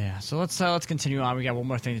right. Yeah. So let's continue on. We got one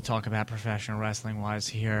more thing to talk about professional wrestling wise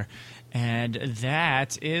here, and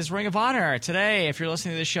that is Ring of Honor today. If you're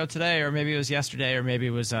listening to this show today, or maybe it was yesterday, or maybe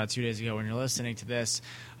it was 2 days ago when you're listening to this,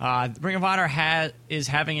 Ring of Honor is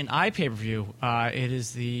having an iPay-per-view. It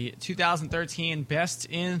is the 2013 Best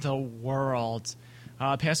in the World.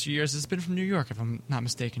 Past few years, it's been from New York, if I'm not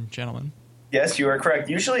mistaken, gentlemen. Yes, you are correct.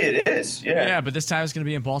 Usually it is. Yeah. Yeah, but this time it's going to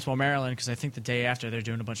be in Baltimore, Maryland, because I think the day after they're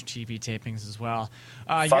doing a bunch of TV tapings as well.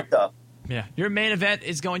 Fucked up. Yeah. Your main event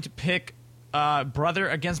is going to pick brother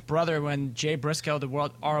against brother when Jay Briscoe, the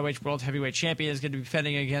ROH World Heavyweight Champion, is going to be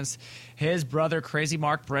defending against his brother, Crazy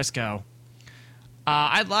Mark Briscoe.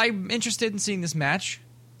 I'm interested in seeing this match.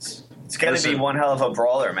 It's going to be one hell of a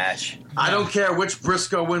brawler match. I don't care which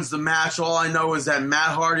Briscoe wins the match. All I know is that Matt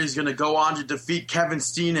Hardy is going to go on to defeat Kevin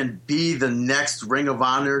Steen and be the next Ring of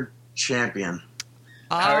Honor champion.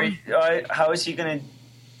 How is he going to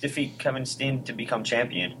defeat Kevin Steen to become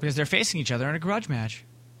champion? Because they're facing each other in a grudge match.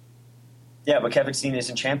 Yeah, but Kevin Steen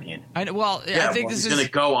isn't champion. I think he's going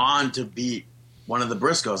to go on to beat one of the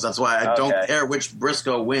Briscoes. That's why I don't care which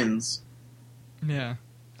Briscoe wins. Yeah.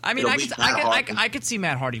 I mean, I could see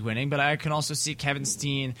Matt Hardy winning, but I can also see Kevin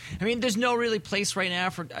Steen. I mean, there's no really place right now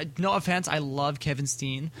for. No offense, I love Kevin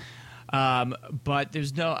Steen, but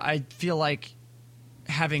there's no. I feel like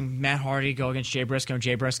having Matt Hardy go against Jay Briscoe and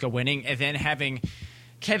Jay Briscoe winning, and then having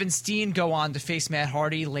Kevin Steen go on to face Matt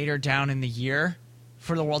Hardy later down in the year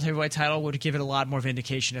for the World Heavyweight title would give it a lot more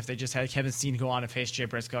vindication if they just had Kevin Steen go on to face Jay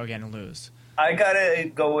Briscoe again and lose. I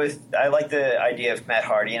gotta go with. I like the idea of Matt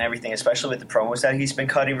Hardy and everything, especially with the promos that he's been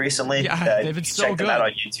cutting recently. Yeah, they've been so check good. them out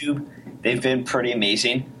on YouTube. They've been pretty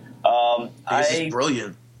amazing. This is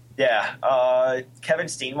brilliant. Yeah. Kevin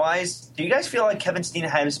Steen wise, do you guys feel like Kevin Steen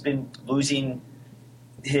has been losing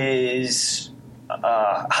his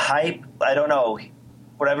hype? I don't know.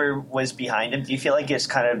 Whatever was behind him, do you feel like it's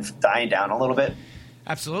kind of dying down a little bit?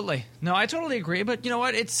 Absolutely. No, I totally agree. But you know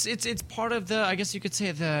what? It's part of the, I guess you could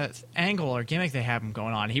say, the angle or gimmick they have him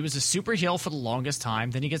going on. He was a super heel for the longest time.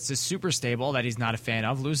 Then he gets this super stable that he's not a fan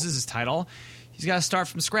of, loses his title. He's got to start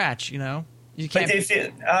from scratch, you know? You can't.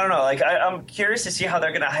 I don't know. Like I'm curious to see how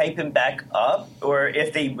they're going to hype him back up, or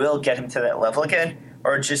if they will get him to that level again,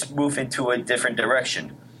 or just move into a different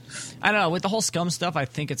direction. I don't know. With the whole Scum stuff, I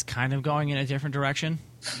think it's kind of going in a different direction.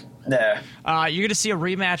 Yeah. You're going to see a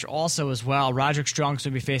rematch also as well. Roderick Strong's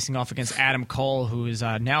going to be facing off against Adam Cole, who is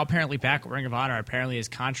now apparently back at Ring of Honor. Apparently his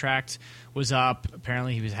contract was up.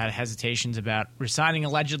 Apparently he had hesitations about resigning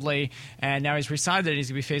allegedly, and now he's resigned it. He's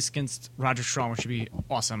going to be faced against Roderick Strong, which would be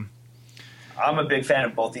awesome. I'm a big fan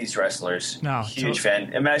of both these wrestlers. No, huge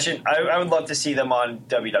fan. Imagine, I would love to see them on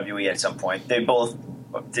WWE at some point. They both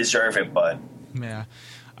deserve it, but yeah.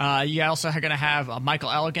 You also are going to have Michael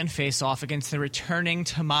Elgin face off against the returning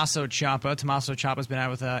Tommaso Ciampa. Tommaso Ciampa's been out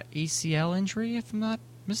with an ACL injury, if I'm not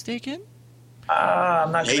mistaken.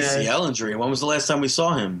 I'm not sure. ACL injury. When was the last time we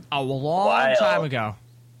saw him? A long time ago.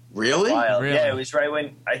 Really? Really? Yeah, it was right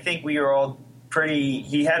when I think we were all pretty.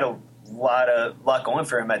 He had a lot going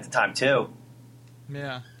for him at the time too.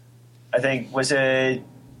 Yeah. I think was a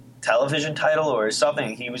television title or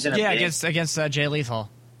something. He was in a against Jay Lethal.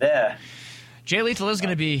 Yeah. Jay Lethal is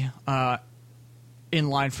going to be in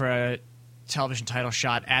line for a television title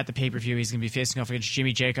shot at the pay-per-view. He's going to be facing off against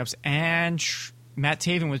Jimmy Jacobs and Matt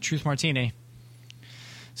Taven with Truth Martini.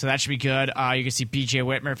 So that should be good. You can see B.J.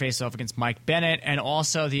 Whitmer face off against Mike Bennett, and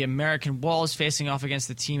also the American Wolves facing off against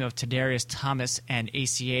the team of Tadarius Thomas and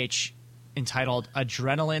ACH, entitled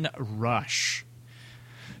Adrenaline Rush.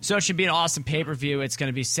 So it should be an awesome pay-per-view. It's going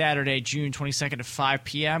to be Saturday, June 22nd at 5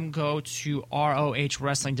 p.m. Go to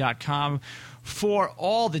rohwrestling.com for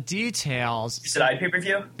all the details. It's an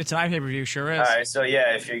iPay-per-view? It's an iPay-per-view, sure is. All right, so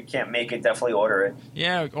yeah, if you can't make it, definitely order it.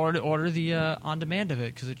 Yeah, order the on-demand of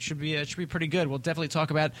it, because it should be pretty good. We'll definitely talk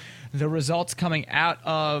about the results coming out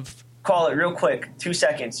of... Call it real quick, 2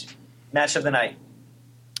 seconds. Match of the night.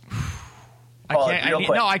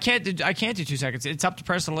 I can't do 2 seconds. It's up to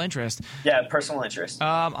personal interest. Yeah, personal interest.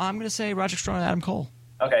 I'm going to say Roderick Strong and Adam Cole.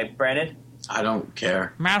 Okay, Brandon? I don't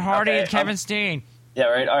care. Matt Hardy and Kevin Steen. Yeah,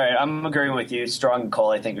 right. All right, I'm agreeing with you. Strong and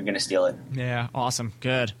Cole, I think, are going to steal it. Yeah, awesome.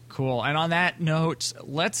 Good. Cool. And on that note,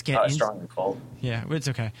 let's get into... Strong and Cole. Yeah, it's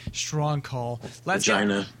okay. Strong Cole.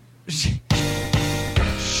 Vagina.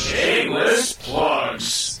 Shameless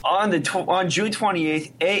plugs. On June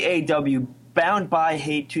 28th, AAW Bound by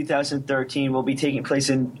Hate 2013 will be taking place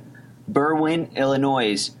in Berwyn,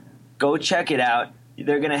 Illinois. Go check it out.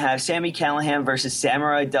 They're going to have Sami Callihan versus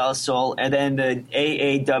Samurai Del Sol, and then the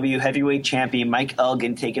AAW heavyweight champion Mike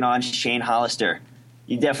Elgin taking on Shane Hollister.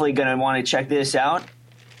 you're definitely going to want to check this out.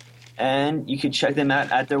 And you can check them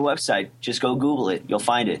out at their website. Just go Google it. You'll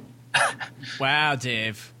find it. Wow,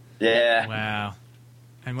 Dave. Yeah. Wow.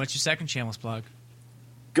 And what's your second shameless plug?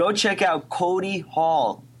 Go check out Cody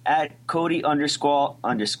Hall at Cody underscore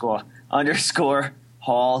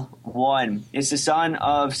Hall 1. It's the son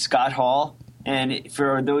of Scott Hall. And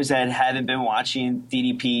for those that haven't been watching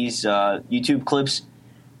DDP's YouTube clips,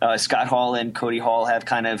 Scott Hall and Cody Hall have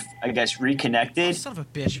kind of, I guess, reconnected. Son of a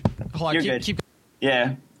bitch. Hold on. You're good.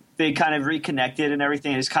 Yeah. They kind of reconnected and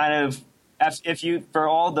everything. It's kind of, if you, for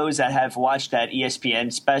all those that have watched that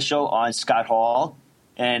ESPN special on Scott Hall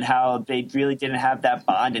and how they really didn't have that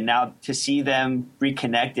bond, and now to see them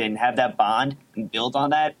reconnect and have that bond and build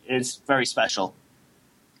on that is very special.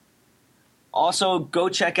 Also, go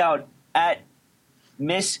check out at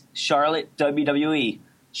Miss Charlotte WWE.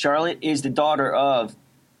 Charlotte is the daughter of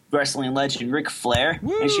wrestling legend Ric Flair,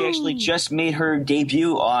 and she actually just made her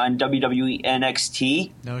debut on WWE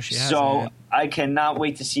NXT. No, she hasn't. So I cannot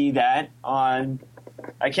wait to see that I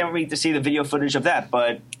can't wait to see the video footage of that,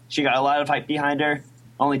 but she got a lot of hype behind her.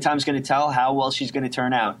 Only time's going to tell how well she's going to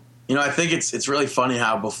turn out. You know, I think it's really funny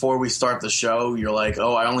how before we start the show, you're like,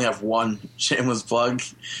 oh, I only have one shameless plug.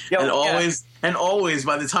 And always,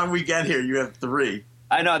 by the time we get here, you have 3.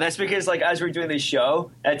 I know. That's because, like, as we're doing this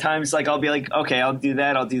show, at times, like, I'll be like, okay, I'll do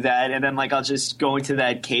that. And then, like, I'll just go into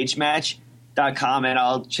that cagematch.com and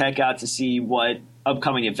I'll check out to see what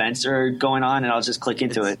upcoming events are going on, and I'll just click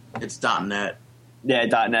into it. It's .net. Yeah,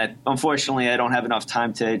 .net. Unfortunately, I don't have enough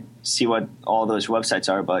time to see what all those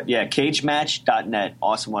websites are, but yeah, cagematch.net.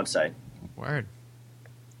 Awesome website. Word.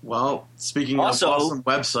 Well, speaking of awesome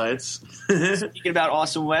websites. Speaking about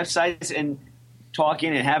awesome websites and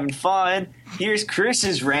talking and having fun, here's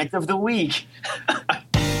Chris's rant of the week.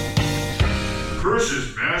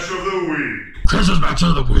 Chris's match of the week. Chris's match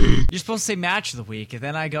of the week. You're supposed to say match of the week, and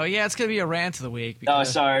then I go, yeah, it's going to be a rant of the week. Oh,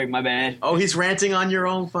 sorry, my bad. Oh, he's ranting on your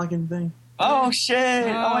own fucking thing. Oh, shit.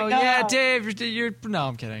 Oh, my God. Yeah, Dave, you're no,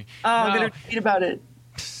 I'm kidding. I'm going to read about it.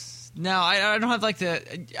 No, I don't have like the...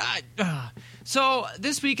 So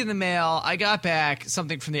this week in the mail, I got back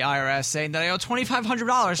something from the IRS saying that I owe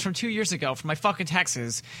 $2,500 from 2 years ago for my fucking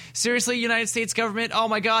taxes. Seriously, United States government? Oh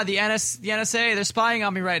my God, the NSA, they're spying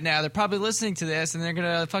on me right now. They're probably listening to this and they're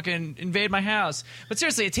gonna fucking invade my house. But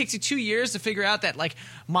seriously, it takes you 2 years to figure out that like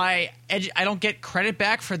I don't get credit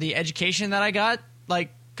back for the education that I got.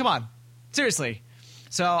 Like, come on, seriously.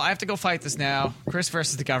 So I have to go fight this now. Chris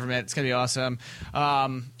versus the government. It's going to be awesome.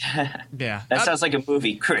 Yeah. That sounds like a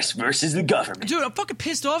movie. Chris versus the government. Dude, I'm fucking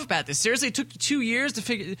pissed off about this. Seriously, it took you 2 years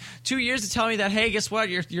to 2 years to tell me that, hey, guess what?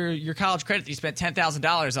 Your college credit that you spent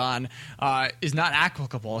 $10,000 on is not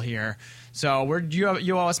applicable here. So you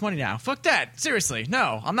owe us money now. Fuck that. Seriously.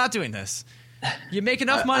 No, I'm not doing this. You make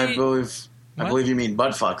enough money. I believe you mean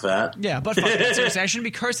butt fuck that. Yeah, butt fuck that. Seriously, I shouldn't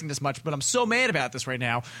be cursing this much, but I'm so mad about this right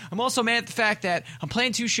now. I'm also mad at the fact that I'm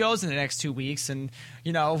playing 2 shows in the next 2 weeks, and,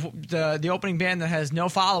 you know, the opening band that has no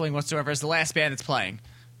following whatsoever is the last band that's playing.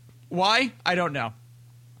 Why? I don't know.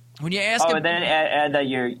 When you ask and then add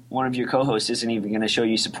that one of your co-hosts isn't even going to show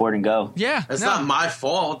you support and go. Yeah. That's not my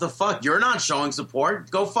fault. What the fuck? You're not showing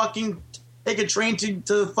support. Go fucking take a train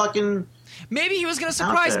to fucking... Maybe he was going to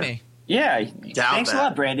surprise me. Yeah, thanks a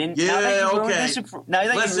lot, Brandon. Yeah, now that you okay. Now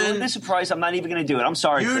that you ruined the surprise, I'm not even going to do it. I'm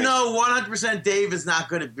sorry, You Chris. know 100% Dave is not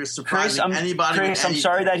good at surprising anybody. Chris, I'm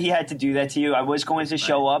sorry that he had to do that to you. I was going to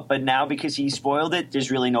show up, but now because he spoiled it,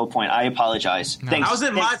 there's really no point. I apologize. No. How's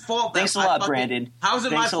it my fault? Thanks a lot, Brandon. How's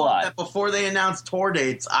it my fault that before they announced tour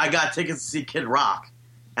dates, I got tickets to see Kid Rock,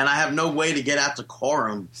 and I have no way to get out to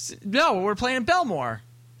Coram? No, we're playing in Belmore.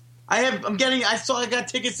 I got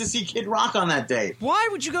tickets to see Kid Rock on that day. Why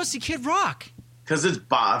would you go see Kid Rock? Because it's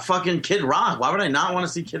fucking Kid Rock. Why would I not want to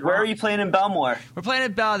see Kid Rock? Where are you playing in Belmore? We're playing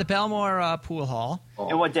at the Belmore Pool Hall.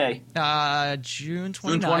 And what day? June 29th.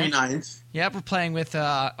 June 29th. Yep, we're playing with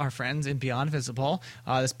our friends in Beyond Visible,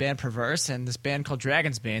 this band Perverse, and this band called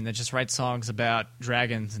Dragon's Bane that just writes songs about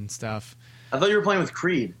dragons and stuff. I thought you were playing with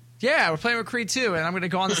Creed. Yeah, we're playing with Creed too, and I'm going to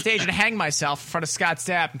go on the stage and hang myself in front of Scott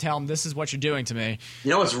Stapp and tell him this is what you're doing to me.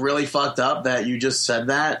 You know what's really fucked up that you just said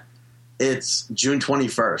that? It's June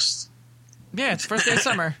 21st. Yeah, it's the first day of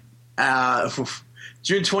summer.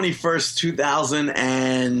 June 21st,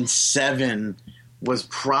 2007 was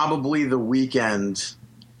probably the weekend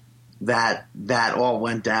that all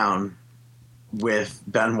went down with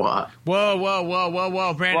Benoit.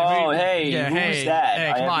 Whoa, Brandon. Whoa, hey, who's that?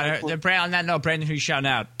 Hey, come on. On that note, Brandon, who you shouting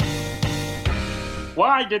out?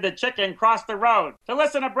 Why did the chicken cross the road? To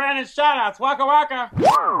listen to Brandon's shout-outs. Waka waka.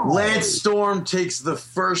 Lance Storm takes the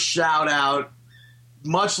first shout-out,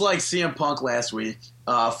 much like CM Punk last week,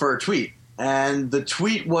 for a tweet. And the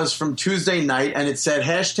tweet was from Tuesday night, and it said,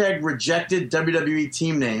 hashtag rejected WWE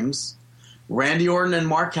team names, Randy Orton and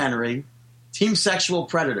Mark Henry, team sexual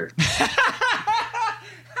predator.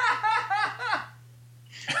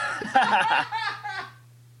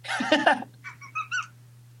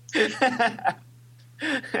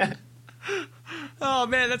 Oh,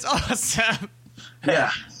 man, that's awesome. Yeah.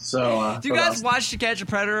 So, do you guys watch To Catch a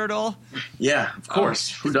Predator at all? Yeah, of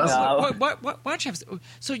course. Who doesn't? No. Why don't you have?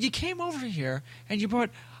 So you came over here and you brought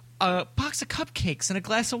a box of cupcakes and a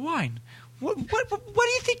glass of wine. What do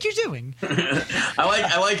you think you're doing?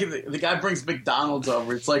 I like the guy brings McDonald's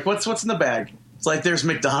over. It's like, what's in the bag? It's like, there's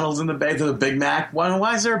McDonald's in the bag. There's a Big Mac.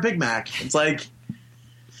 Why is there a Big Mac? It's like.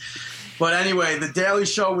 But anyway, The Daily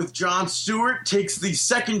Show with Jon Stewart takes the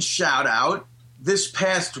second shout out. This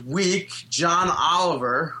past week, John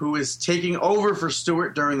Oliver, who is taking over for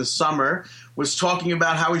Stewart during the summer, was talking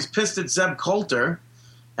about how he's pissed at Zeb Coulter.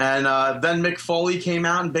 And then Mick Foley came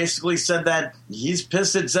out and basically said that he's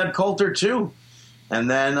pissed at Zeb Coulter too. And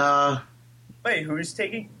then... Wait, who's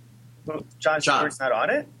taking... John Stewart's not on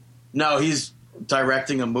it? No, he's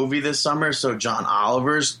directing a movie this summer, so John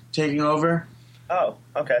Oliver's taking over. Oh,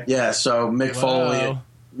 okay. Yeah, so Mick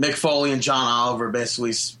Foley and John Oliver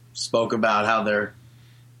basically spoke about how they're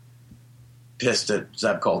pissed at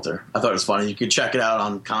Zeb Coulter. I thought it was funny. You could check it out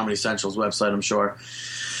on Comedy Central's website, I'm sure.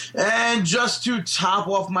 And just to top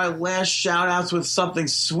off my last shout-outs with something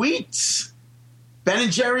sweet,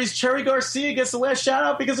 Ben & Jerry's Cherry Garcia gets the last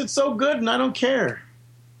shout-out because it's so good and I don't care.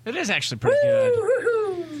 It is actually pretty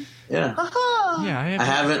good. Yeah.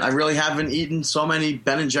 Yeah, I really haven't eaten so many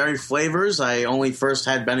Ben & Jerry flavors. I only first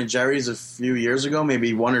had Ben & Jerry's a few years ago,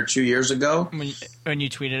 maybe 1 or 2 years ago. When you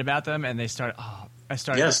tweeted about them and they started,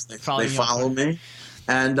 Yes, they follow me.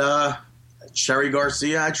 And Cherry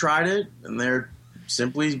Garcia, I tried it, and they're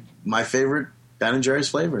simply my favorite Ben & Jerry's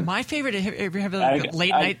flavor. My favorite, have you ever had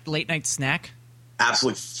a late night snack?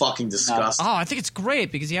 Absolutely fucking disgusting. Oh, I think it's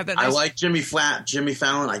great because you have that nice... I like Jimmy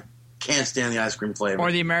Fallon. I can't stand the ice cream flavor.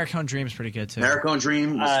 Or the Americone Dream is pretty good, too. Americone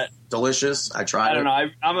Dream was delicious. I tried it. I don't know.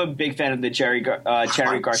 I'm a big fan of the Cherry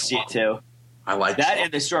Garcia, too. I like that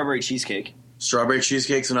and the strawberry cheesecake. Strawberry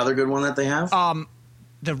cheesecake's another good one that they have.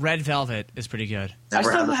 The red velvet is pretty good. I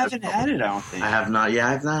still haven't had it, I don't think. I have not. Yeah,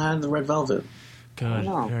 I have not had the red velvet. Good.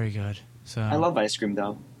 Very good. So I love ice cream,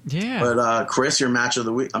 though. Yeah. But, Chris, your match of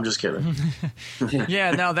the week. I'm just kidding.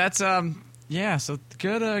 Yeah, no, that's... Yeah, so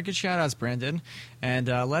good shout-outs, Brandon. And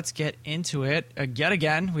let's get into it. Yet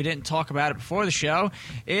again, we didn't talk about it before the show.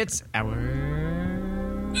 It's our...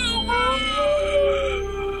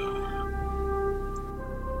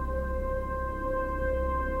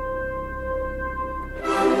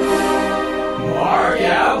 Mark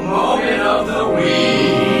Out Moment of the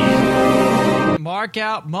Week. Mark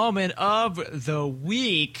Out Moment of the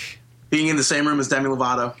Week. Being in the same room as Demi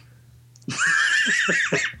Lovato.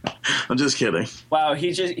 I'm just kidding. Wow,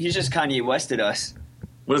 he just Kanye Wested us.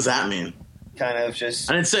 What does that mean? Kind of just...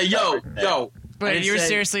 I didn't say yo. But you were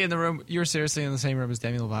seriously in the room. You were seriously in the same room as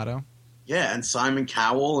Demi Lovato. Yeah, and Simon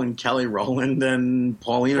Cowell and Kelly Rowland and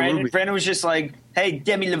Paulina Rubio. Brandon was just like, "Hey,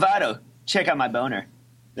 Demi Lovato, check out my boner."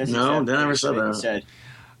 No, they never said that.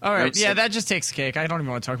 All right, yeah, that just takes cake. I don't even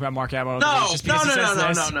want to talk about Mark Abbott.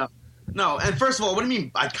 No. And first of all, what do you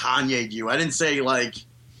mean I Kanye'd you? I didn't say like,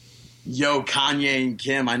 yo, Kanye and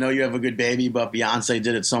Kim, I know you have a good baby, but Beyonce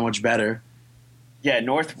did it so much better. Yeah,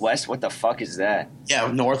 North West, what the fuck is that? Yeah,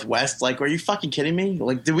 North West. Like, are you fucking kidding me?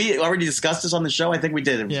 Like, did we already discuss this on the show? I think we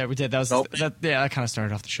did. Yeah, we did. That kind of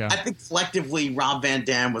started off the show. I think collectively, Rob Van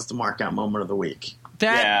Dam was the Mark Out Moment of the week.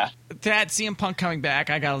 That CM Punk coming back,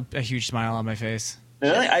 I got a huge smile on my face.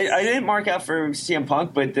 Really? I didn't mark out for CM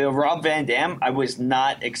Punk, but the Rob Van Dam I was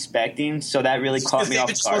not expecting, so that really caught me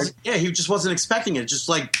off guard. Yeah, he just wasn't expecting it. Just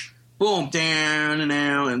like, boom, down and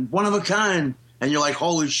now, and one of a kind. And you're like,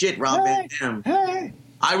 holy shit, Rob Van Dam. Hey.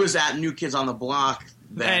 I was at New Kids on the Block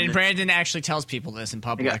then. And Brandon actually tells people this in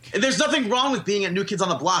public. Yeah. There's nothing wrong with being at New Kids on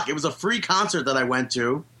the Block. It was a free concert that I went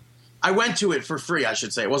to. I went to it for free, I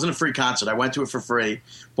should say. It wasn't a free concert. I went to it for free.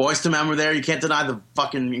 Boyz II Men were there. You can't deny the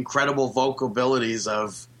fucking incredible vocal abilities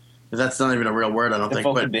of... That's not even a real word, I don't think.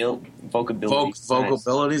 Vocal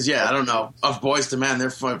abilities? Yeah, I don't know. Of Boyz II Men, they're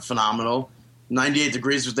phenomenal. 98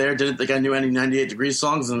 Degrees was there. Didn't think I knew any 98 Degrees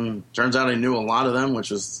songs, and turns out I knew a lot of them, which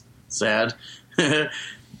was sad. But,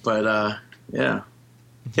 yeah.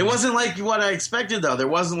 It wasn't like what I expected, though. There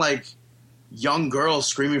wasn't like young girls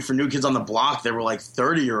screaming for New Kids on the Block. They were like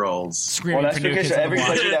 30-year-olds. Well, that's because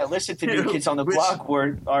everybody that listened to New Kids on the Block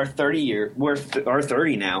are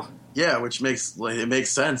 30 now. Yeah, which makes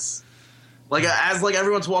sense. Like as like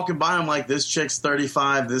everyone's walking by, I'm like, this chick's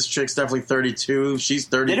 35. This chick's definitely 32. She's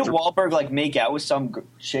 30. Didn't Wahlberg like make out with some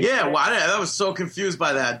chick? Yeah, well, I was so confused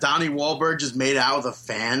by that. Donnie Wahlberg just made out with a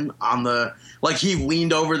fan on the like he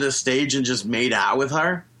leaned over the stage and just made out with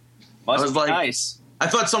her. Must I was be like, nice. I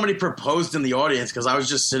thought somebody proposed in the audience because I was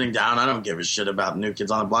just sitting down. I don't give a shit about New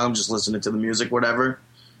Kids on the Block. I'm just listening to the music, whatever.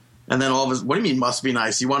 And then all of us, what do you mean must be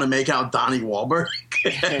nice? You want to make out with Donnie Wahlberg?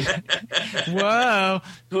 Whoa.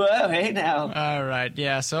 Whoa, hey now. All right,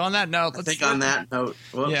 yeah. So on that note, on that note,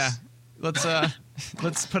 whoops. Yeah, let's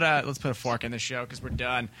put a fork in the show because we're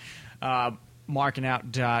done.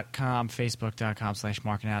 Markinout.com,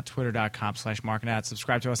 Facebook.com/markinout, Twitter.com/markinout.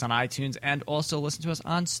 Subscribe to us on iTunes and also listen to us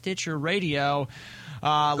on Stitcher Radio.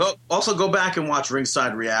 Also go back and watch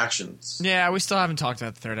Ringside Reactions. Yeah, we still haven't talked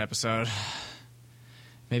about the third episode.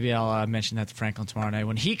 Maybe I'll mention that to Franklin tomorrow night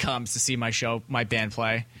when he comes to see my band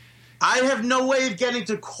play. I have no way of getting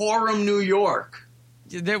to Coram, New York.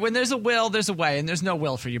 When there's a will, there's a way, and there's no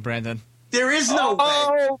will for you, Brandon. There is no way.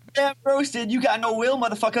 Oh, damn roasted. You got no will,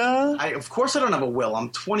 motherfucker. Of course I don't have a will. I'm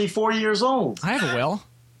 24 years old. I have a will.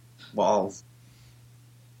 Well,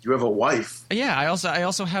 you have a wife. Yeah, I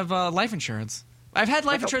also have life insurance. I've had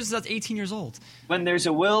life insurance since I was 18 years old. When there's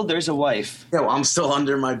a will, there's a wife. Yeah, well, I'm still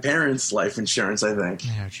under my parents' life insurance, I think.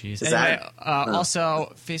 Oh, jeez. Anyway,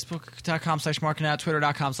 also, Facebook.com/markinout,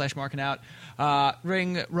 Twitter.com/markinout,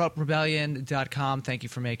 RingRopeRebellion.com. Thank you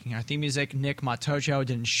for making our theme music. Nick Matojo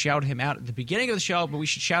didn't shout him out at the beginning of the show, but we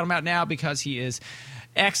should shout him out now because he is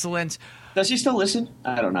excellent. Does he still listen?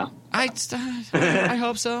 I don't know. I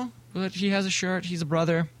hope so. But he has a shirt. He's a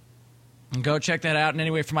brother. And go check that out. And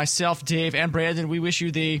anyway, for myself, Dave, and Brandon, we wish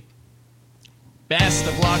you the best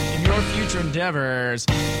of luck in your future endeavors.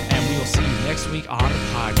 And we will see you next week on the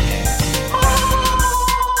podcast.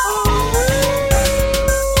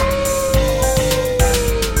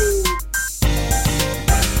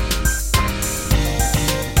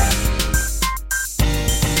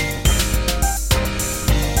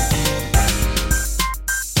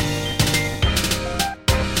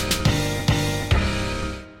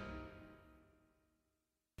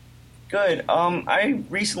 Good. I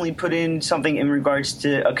recently put in something in regards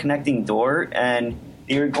to a connecting door, and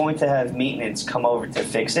they're going to have maintenance come over to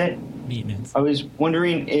fix it. Maintenance. I was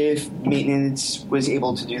wondering if maintenance was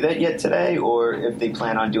able to do that yet today, or if they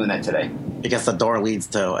plan on doing that today. Because the door leads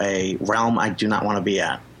to a realm I do not want to be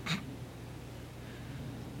at.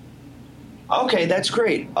 Okay, that's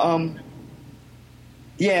great.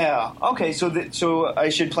 Yeah. Okay, so I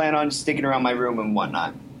should plan on sticking around my room and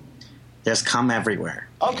whatnot. There's cum everywhere.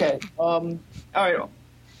 Okay. All right.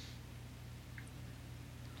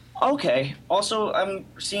 Okay. Also, I'm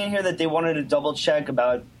seeing here that they wanted to double check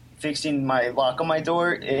about fixing my lock on my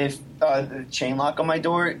door, if the chain lock on my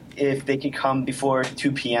door, if they could come before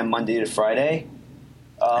 2 p.m. Monday to Friday.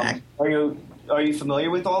 Are you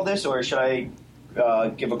familiar with all this, or should I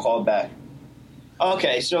give a call back?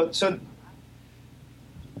 Okay. So.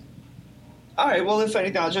 All right. Well, if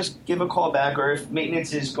anything, I'll just give a call back, or if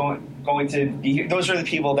maintenance is going to be here. Those are the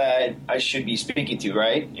people that I should be speaking to,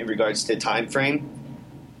 right? In regards to time frame.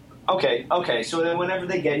 Okay. So then, whenever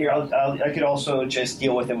they get here, I could also just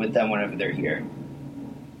deal with it with them whenever they're here.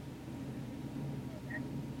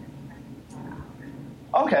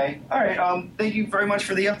 Okay. All right. Thank you very much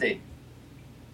for the update.